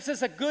that, that gives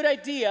us a good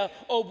idea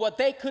of what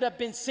they could have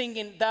been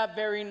singing that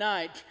very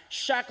night.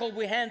 Shackled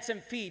with hands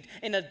and feet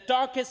in the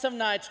darkest of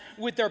nights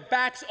with their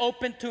backs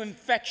open to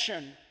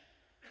infection.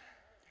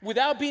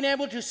 Without being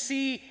able to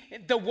see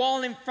the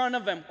wall in front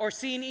of them or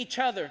seeing each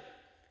other.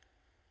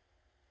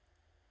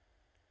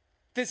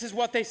 This is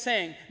what they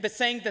sang. They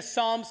sang the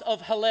Psalms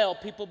of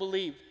Hallel, people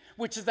believe.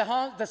 Which is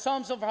the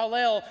Psalms of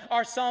Hallel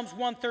are Psalms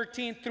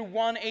 113 through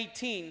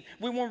 118.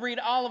 We won't read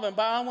all of them,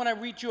 but I want to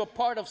read you a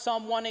part of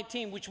Psalm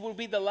 118, which will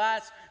be the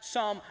last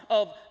Psalm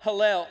of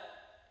Hallel.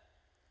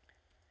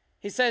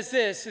 He says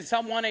this in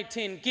Psalm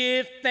 118,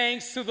 "Give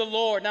thanks to the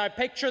Lord." Now, I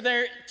picture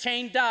they're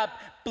chained up,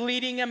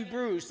 bleeding and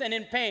bruised and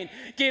in pain.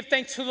 "Give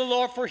thanks to the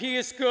Lord, for he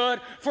is good,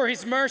 for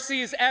his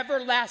mercy is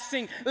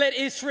everlasting. Let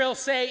Israel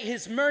say,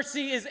 his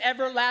mercy is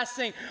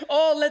everlasting.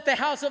 Oh, let the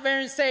house of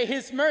Aaron say,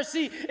 his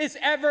mercy is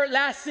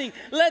everlasting.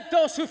 Let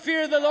those who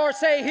fear the Lord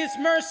say, his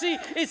mercy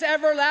is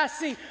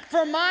everlasting.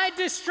 For my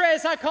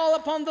distress I call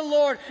upon the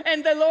Lord,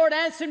 and the Lord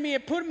answered me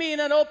and put me in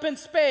an open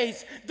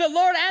space." The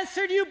Lord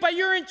answered you, but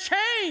you're in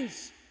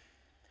chains.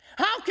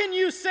 How can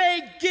you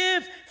say,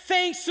 "Give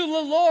thanks to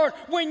the Lord,"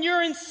 when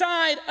you're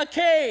inside a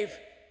cave?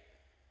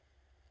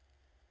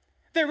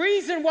 The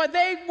reason why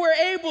they were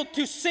able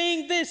to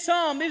sing this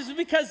psalm is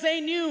because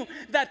they knew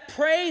that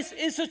praise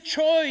is a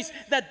choice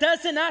that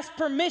doesn't ask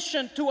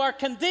permission to our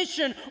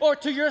condition or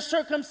to your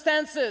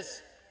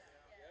circumstances.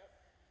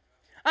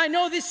 I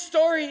know this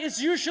story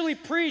is usually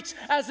preached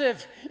as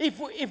if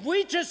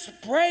we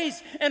just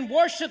praise and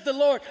worship the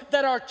Lord,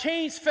 that our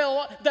chains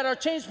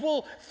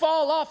will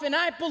fall off. And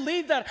I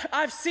believe that.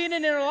 I've seen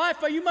it in our life,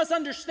 but you must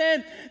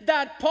understand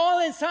that Paul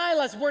and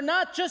Silas were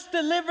not just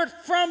delivered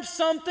from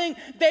something,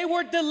 they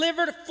were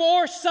delivered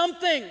for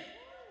something.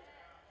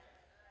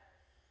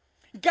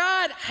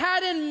 God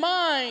had in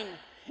mind,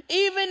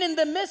 even in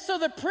the midst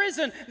of the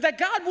prison, that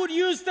God would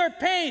use their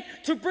pain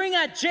to bring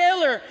a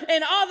jailer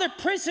and other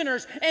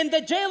prisoners and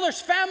the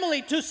jailer's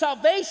family to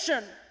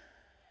salvation.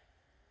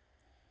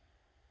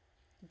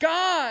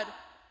 God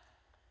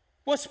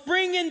was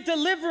bringing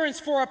deliverance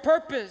for a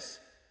purpose.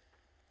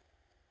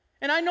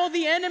 And I know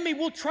the enemy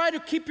will try to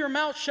keep your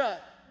mouth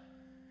shut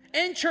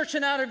in church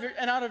and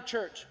out of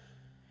church.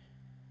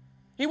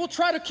 He will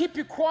try to keep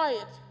you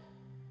quiet.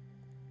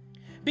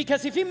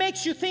 Because if he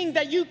makes you think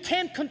that you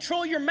can't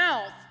control your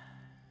mouth,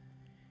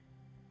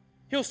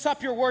 he'll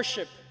stop your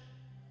worship.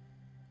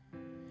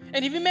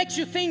 And if he makes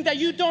you think that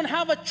you don't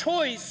have a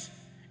choice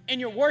in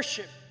your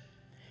worship,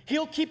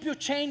 he'll keep you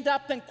chained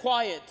up and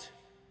quiet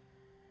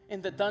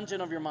in the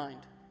dungeon of your mind.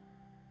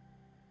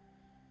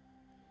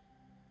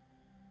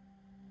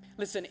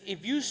 Listen,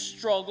 if you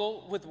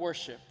struggle with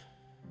worship,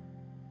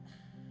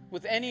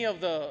 with any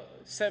of the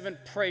 7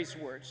 praise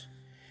words,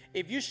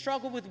 if you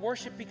struggle with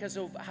worship because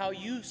of how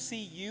you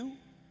see you,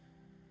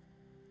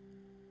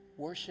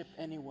 worship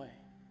anyway.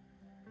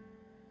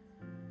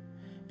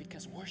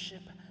 Because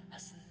worship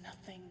has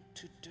nothing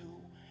to do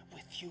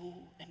with you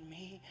and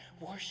me.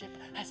 Worship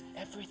has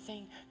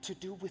everything to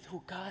do with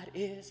who God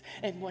is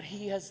and what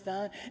he has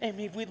done. And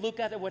if we look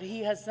at what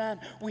he has done,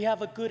 we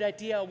have a good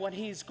idea of what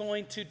he's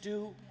going to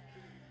do.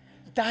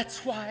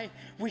 That's why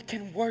we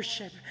can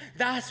worship.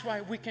 That's why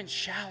we can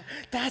shout.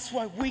 That's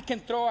why we can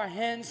throw our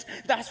hands.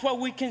 That's why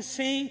we can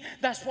sing.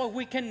 That's why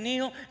we can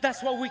kneel.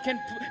 That's why we can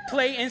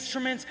play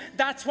instruments.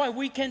 That's why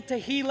we can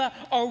tehillah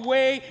our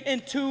way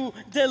into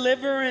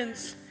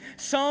deliverance.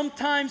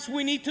 Sometimes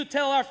we need to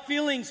tell our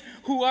feelings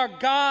who our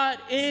God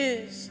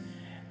is.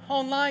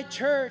 Online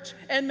church,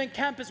 Edmond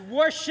campus,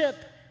 worship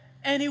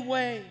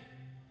anyway.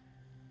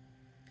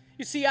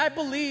 You see, I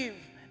believe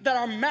that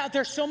our mouth,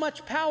 there's so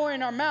much power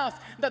in our mouth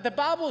that the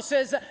Bible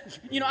says that,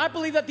 I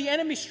believe that the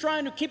enemy's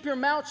trying to keep your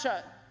mouth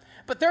shut.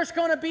 But there's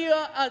going to be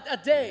a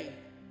day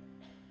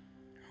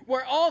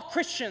where all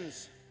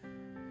Christians,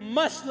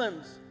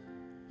 Muslims,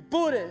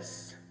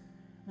 Buddhists,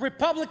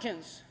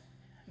 Republicans,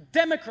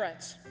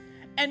 Democrats,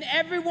 and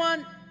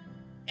everyone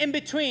in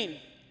between,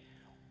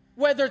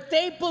 whether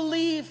they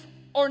believe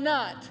or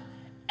not,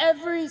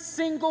 every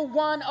single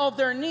one of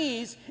their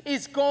knees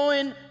is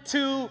going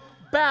to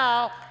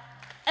bow.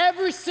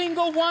 Every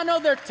single one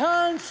of their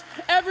tongues,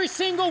 every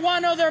single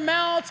one of their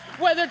mouths,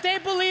 whether they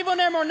believe on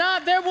them or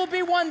not, there will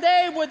be one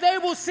day where they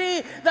will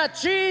see that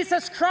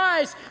Jesus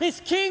Christ is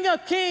King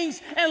of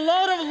Kings and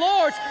Lord of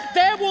Lords.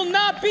 There will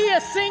not be a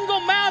single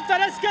mouth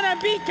that is going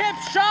to be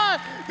kept shut,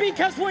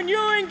 because when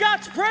you're in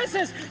God's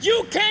presence,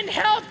 you can't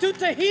help to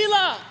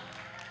tehillah.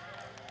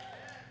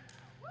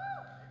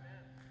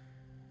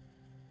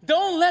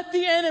 Don't let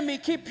the enemy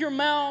keep your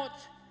mouth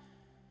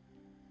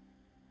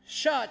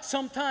shut.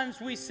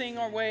 Sometimes we sing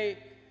our way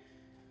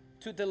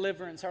to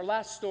deliverance. Our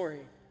last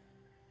story,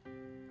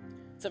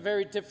 it's a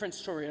very different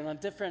story in a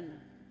different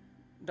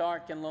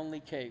dark and lonely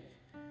cave.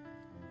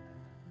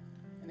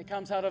 And it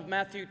comes out of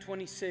Matthew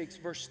 26,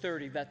 verse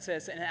 30, that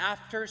says, and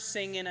after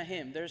singing a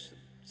hymn, there's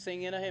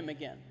singing a hymn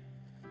again,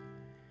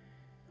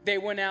 they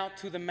went out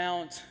to the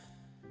Mount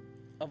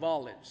of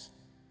Olives.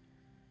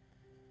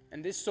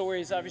 And this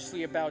story is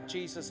obviously about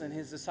Jesus and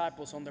his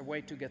disciples on their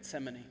way to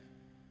Gethsemane.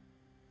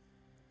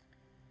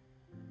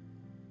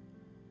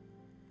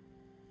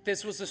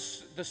 This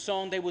was the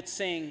song they would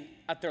sing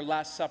at their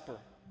Last Supper.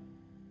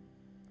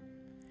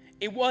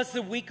 It was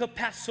the week of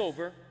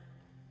Passover.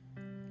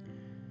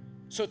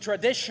 So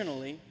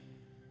traditionally,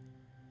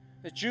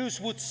 the Jews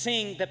would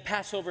sing the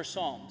Passover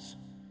songs.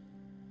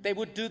 They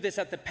would do this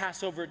at the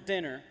Passover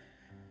dinner,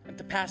 at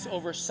the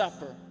Passover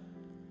supper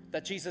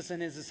that Jesus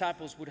and his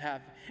disciples would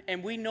have.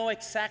 And we know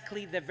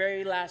exactly the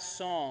very last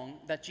song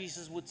that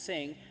Jesus would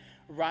sing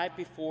right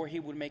before he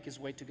would make his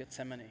way to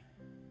Gethsemane.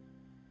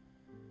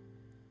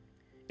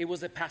 It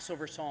was the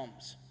Passover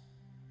Psalms.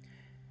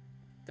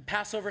 The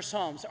Passover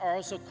Psalms are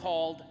also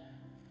called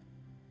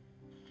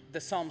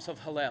the Psalms of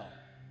Hallel.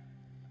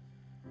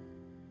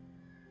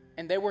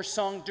 And they were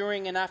sung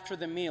during and after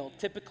the meal.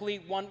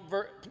 Typically,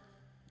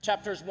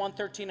 chapters 1,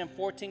 13, and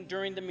 14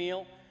 during the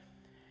meal.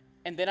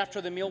 And then after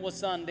the meal was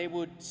done, they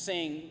would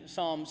sing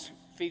Psalms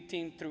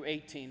 15 through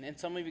 18. And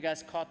some of you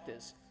guys caught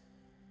this.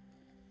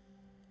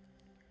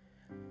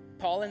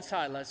 Paul and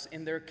Silas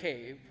in their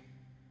cave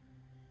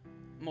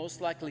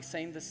most likely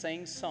sang the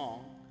same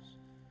songs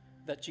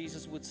that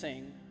Jesus would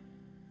sing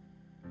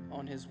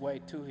on his way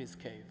to his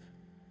cave.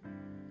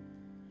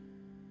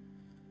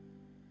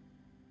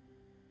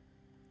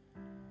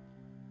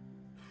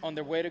 On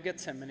their way to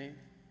Gethsemane,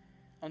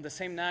 on the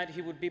same night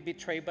he would be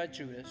betrayed by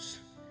Judas,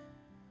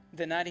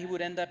 the night he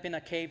would end up in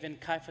a cave in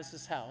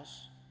Caiaphas'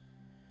 house.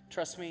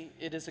 Trust me,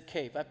 it is a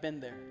cave. I've been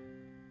there,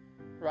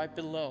 right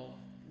below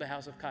the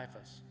house of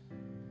Caiaphas.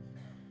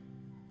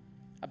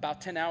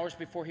 About 10 hours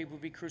before he would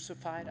be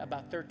crucified,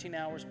 about 13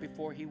 hours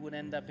before he would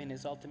end up in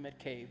his ultimate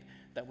cave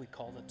that we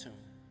call the tomb.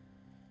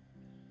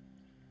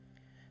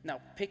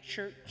 Now,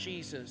 picture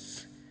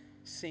Jesus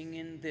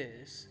singing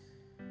this,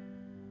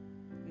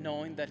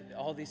 knowing that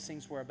all these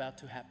things were about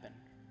to happen.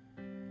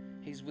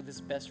 He's with his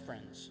best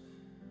friends.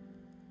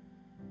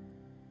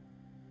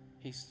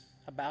 He's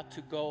about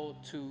to go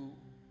to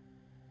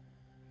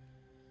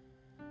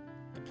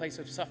the place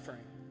of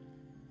suffering.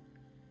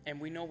 And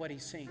we know what he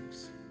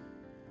sings.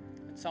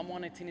 Psalm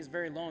 118 is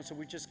very long, so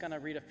we're just going to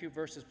read a few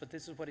verses, but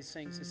this is what he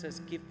sings. He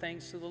says, give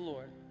thanks to the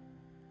Lord,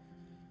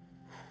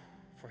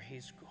 for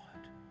he's good.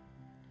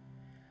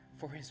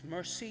 For his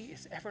mercy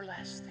is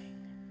everlasting.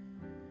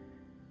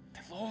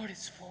 The Lord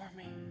is for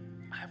me.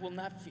 I will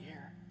not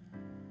fear.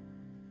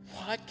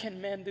 What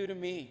can man do to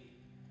me?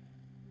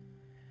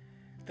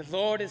 The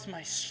Lord is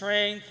my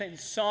strength and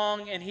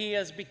song, and He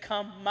has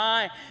become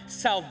my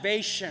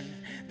salvation.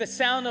 The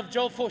sound of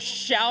joyful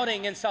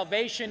shouting and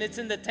salvation, it's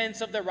in the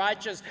tents of the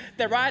righteous.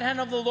 The right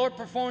hand of the Lord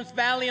performs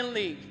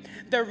valiantly.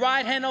 The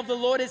right hand of the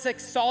Lord is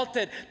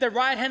exalted. The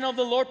right hand of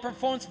the Lord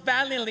performs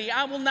valiantly.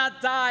 I will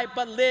not die,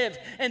 but live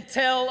and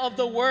tell of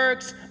the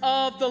works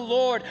of the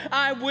Lord.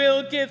 I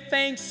will give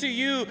thanks to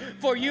you,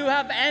 for you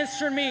have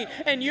answered me,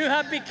 and you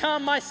have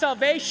become my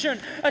salvation.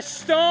 A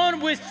stone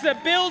which the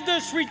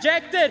builders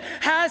rejected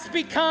has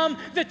become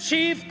the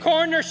chief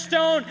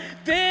cornerstone.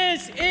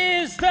 This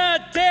is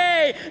the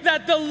day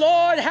that the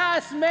Lord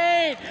has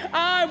made.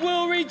 I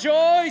will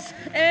rejoice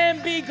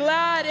and be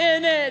glad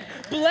in it.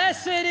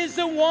 Blessed is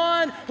the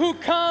one who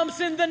comes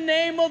in the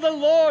name of the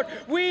Lord.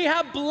 We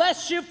have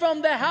blessed you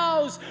from the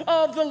house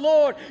of the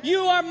Lord.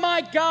 You are my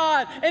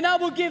God, and I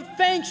will give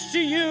thanks to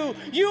you.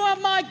 You are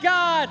my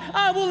God,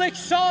 I will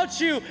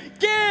exalt you.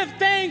 Give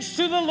thanks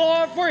to the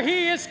Lord, for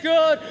He is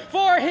good,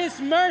 for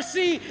His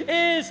mercy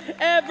is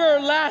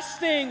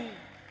everlasting.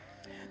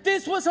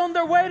 This was on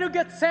their way to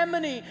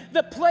Gethsemane,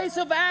 the place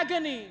of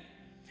agony.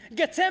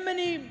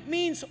 Gethsemane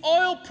means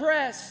oil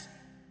press.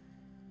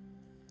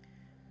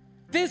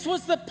 This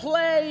was the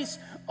place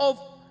of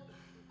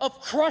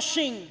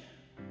crushing,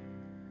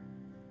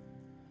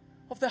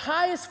 of the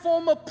highest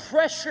form of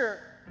pressure,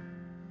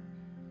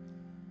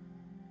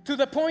 to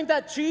the point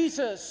that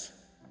Jesus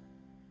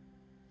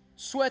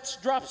sweats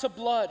drops of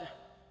blood.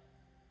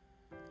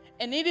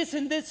 And it is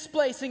in this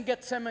place in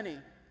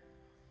Gethsemane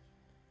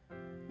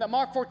that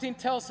Mark 14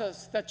 tells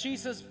us that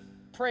Jesus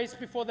prays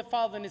before the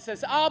Father, and He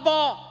says,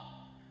 Abba,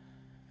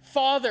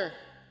 Father,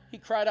 He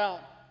cried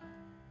out,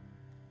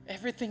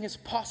 everything is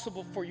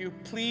possible for you.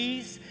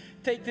 Please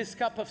take this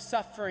cup of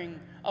suffering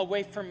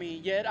away from me,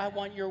 yet I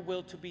want your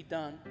will to be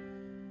done,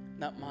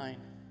 not mine.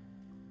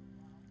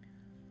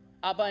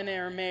 Abba in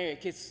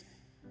Aramaic, it's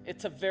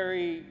a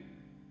very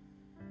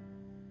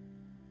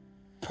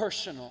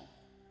personal,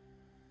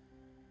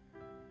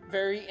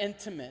 very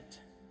intimate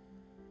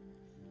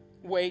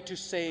way to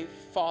say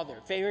Father,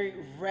 very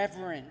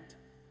reverent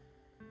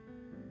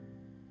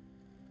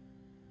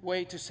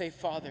way to say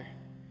Father,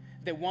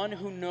 the one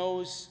who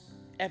knows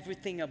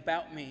everything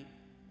about me,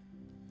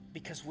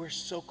 because we're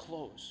so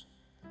close.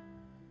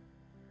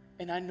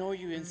 And I know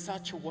you in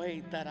such a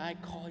way that I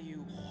call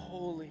you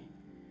Holy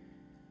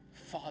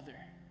Father,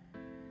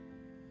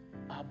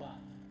 Abba.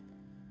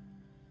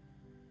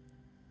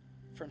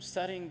 From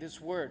studying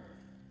this word,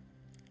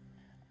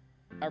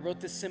 I wrote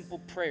this simple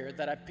prayer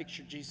that I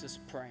pictured Jesus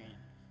praying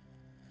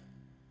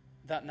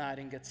that night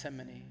in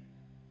Gethsemane.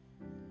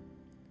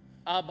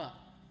 Abba,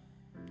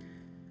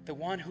 the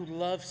one who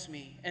loves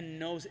me and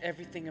knows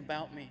everything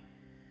about me.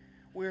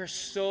 We're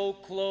so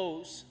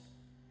close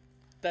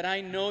that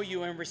I know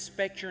you and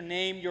respect your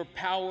name, your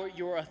power,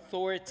 your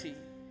authority.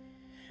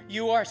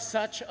 You are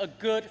such a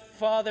good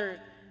Father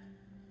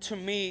to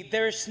me.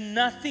 There's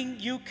nothing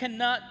you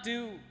cannot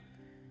do.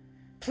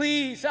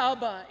 Please,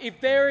 Abba, if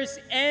there is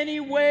any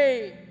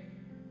way,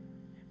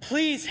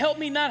 please help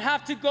me not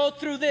have to go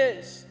through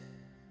this.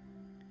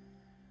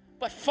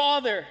 But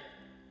Father,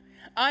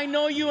 I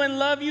know you and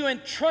love you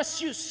and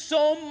trust you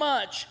so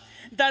much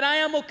that I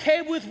am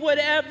okay with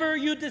whatever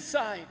you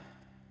decide.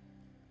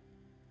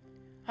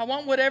 I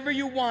want whatever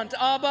you want,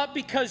 Abba,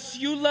 because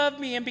you love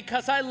me and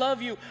because I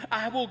love you,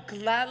 I will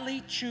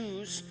gladly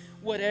choose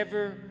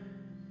whatever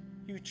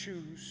you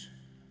choose.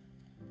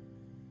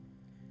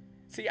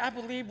 See, I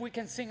believe we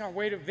can sing our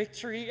way to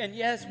victory, and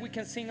yes, we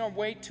can sing our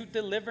way to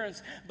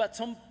deliverance, but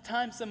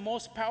sometimes the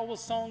most powerful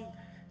song,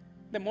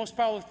 the most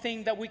powerful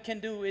thing that we can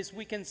do is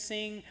we can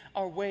sing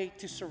our way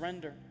to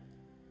surrender.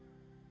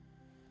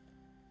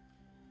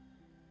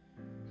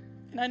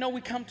 And I know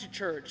we come to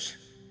church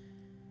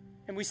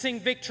and we sing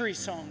victory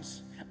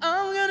songs.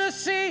 I'm gonna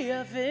see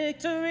a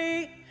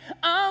victory.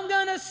 I'm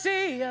gonna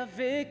see a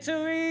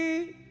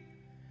victory.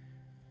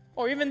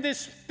 Or even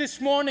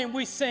this morning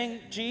we sing,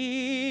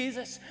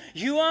 Jesus,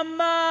 you are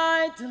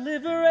my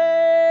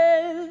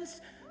deliverance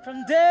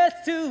from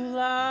death to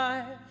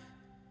life,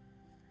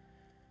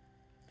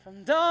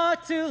 from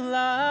dark to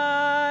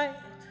light.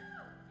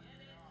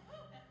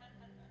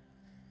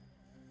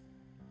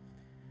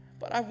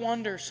 But I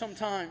wonder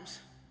sometimes,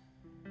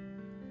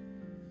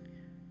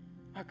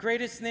 our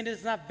greatest need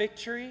is not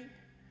victory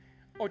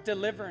or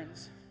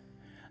deliverance.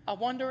 I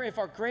wonder if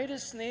our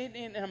greatest need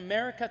in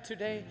America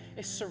today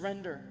is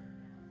surrender.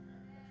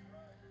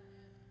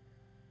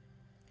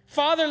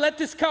 Father, let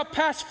this cup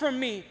pass from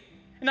me.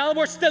 In other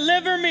words,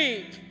 deliver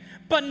me,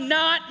 but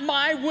not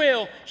my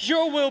will.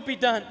 Your will be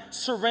done.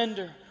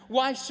 Surrender.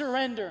 Why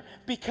surrender?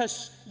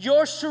 Because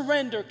your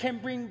surrender can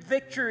bring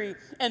victory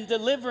and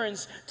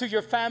deliverance to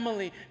your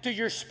family, to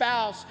your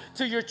spouse,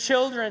 to your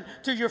children,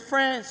 to your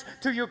friends,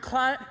 to your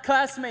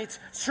classmates.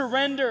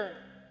 Surrender.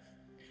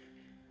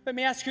 Let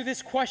me ask you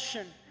this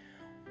question.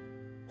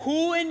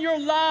 Who in your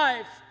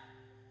life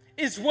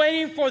is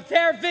waiting for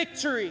their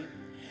victory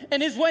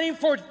and is waiting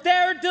for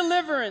their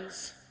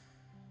deliverance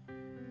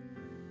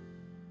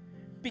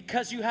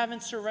because you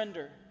haven't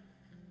surrendered.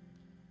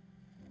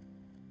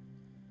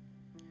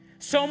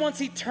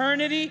 Someone's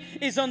eternity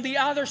is on the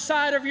other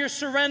side of your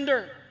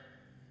surrender.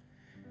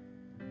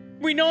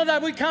 We know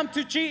that we come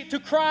to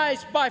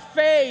Christ by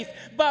faith,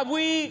 but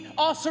we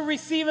also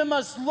receive Him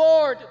as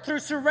Lord through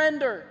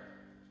surrender.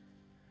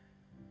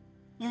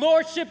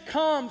 Lordship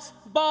comes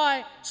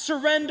by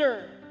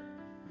surrender.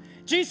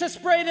 Jesus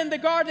prayed in the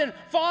garden,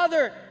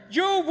 Father,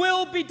 your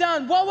will be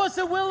done. What was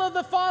the will of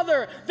the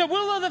Father? The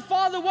will of the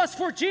Father was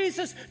for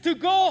Jesus to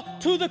go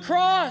to the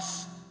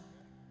cross.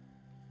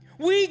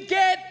 We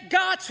get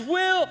God's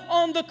will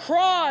on the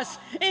cross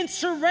in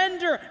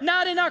surrender,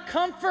 not in our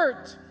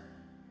comfort.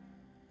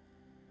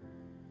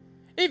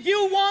 If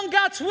you want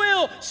God's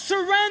will,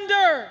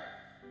 surrender.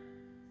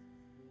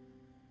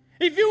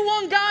 If you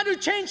want God to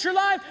change your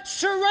life,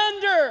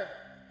 surrender.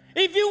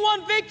 If you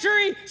want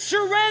victory,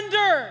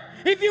 surrender.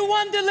 If you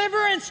want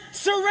deliverance,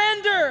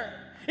 surrender.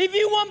 If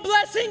you want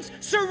blessings,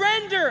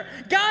 surrender.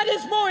 God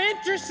is more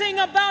interesting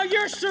about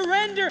your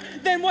surrender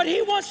than what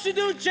He wants to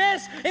do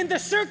just in the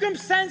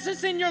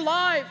circumstances in your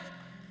life.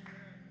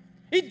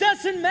 It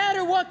doesn't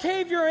matter what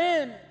cave you're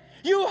in.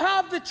 You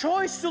have the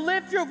choice to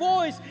lift your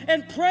voice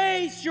and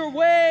praise your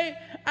way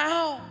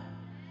out.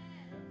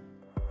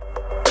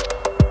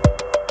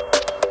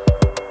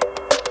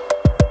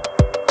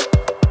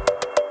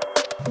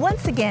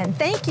 Once again,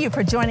 thank you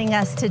for joining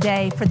us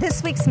today for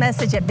this week's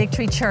message at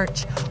Victory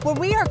Church, where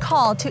we are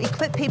called to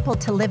equip people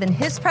to live in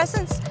His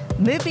presence,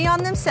 move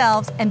beyond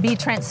themselves, and be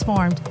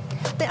transformed.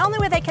 The only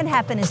way that can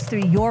happen is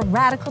through your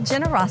radical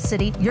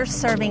generosity, your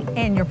serving,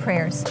 and your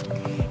prayers.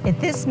 If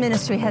this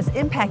ministry has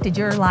impacted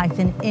your life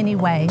in any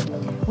way,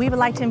 we would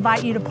like to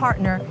invite you to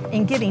partner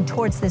in giving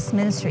towards this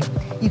ministry.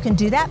 You can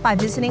do that by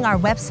visiting our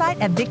website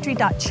at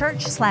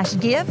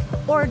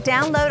victory.church/give or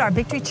download our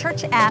Victory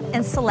Church app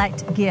and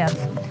select Give.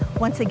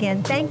 Once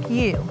again, thank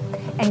you.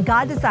 And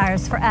God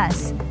desires for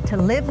us to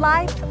live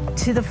life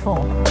to the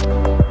full.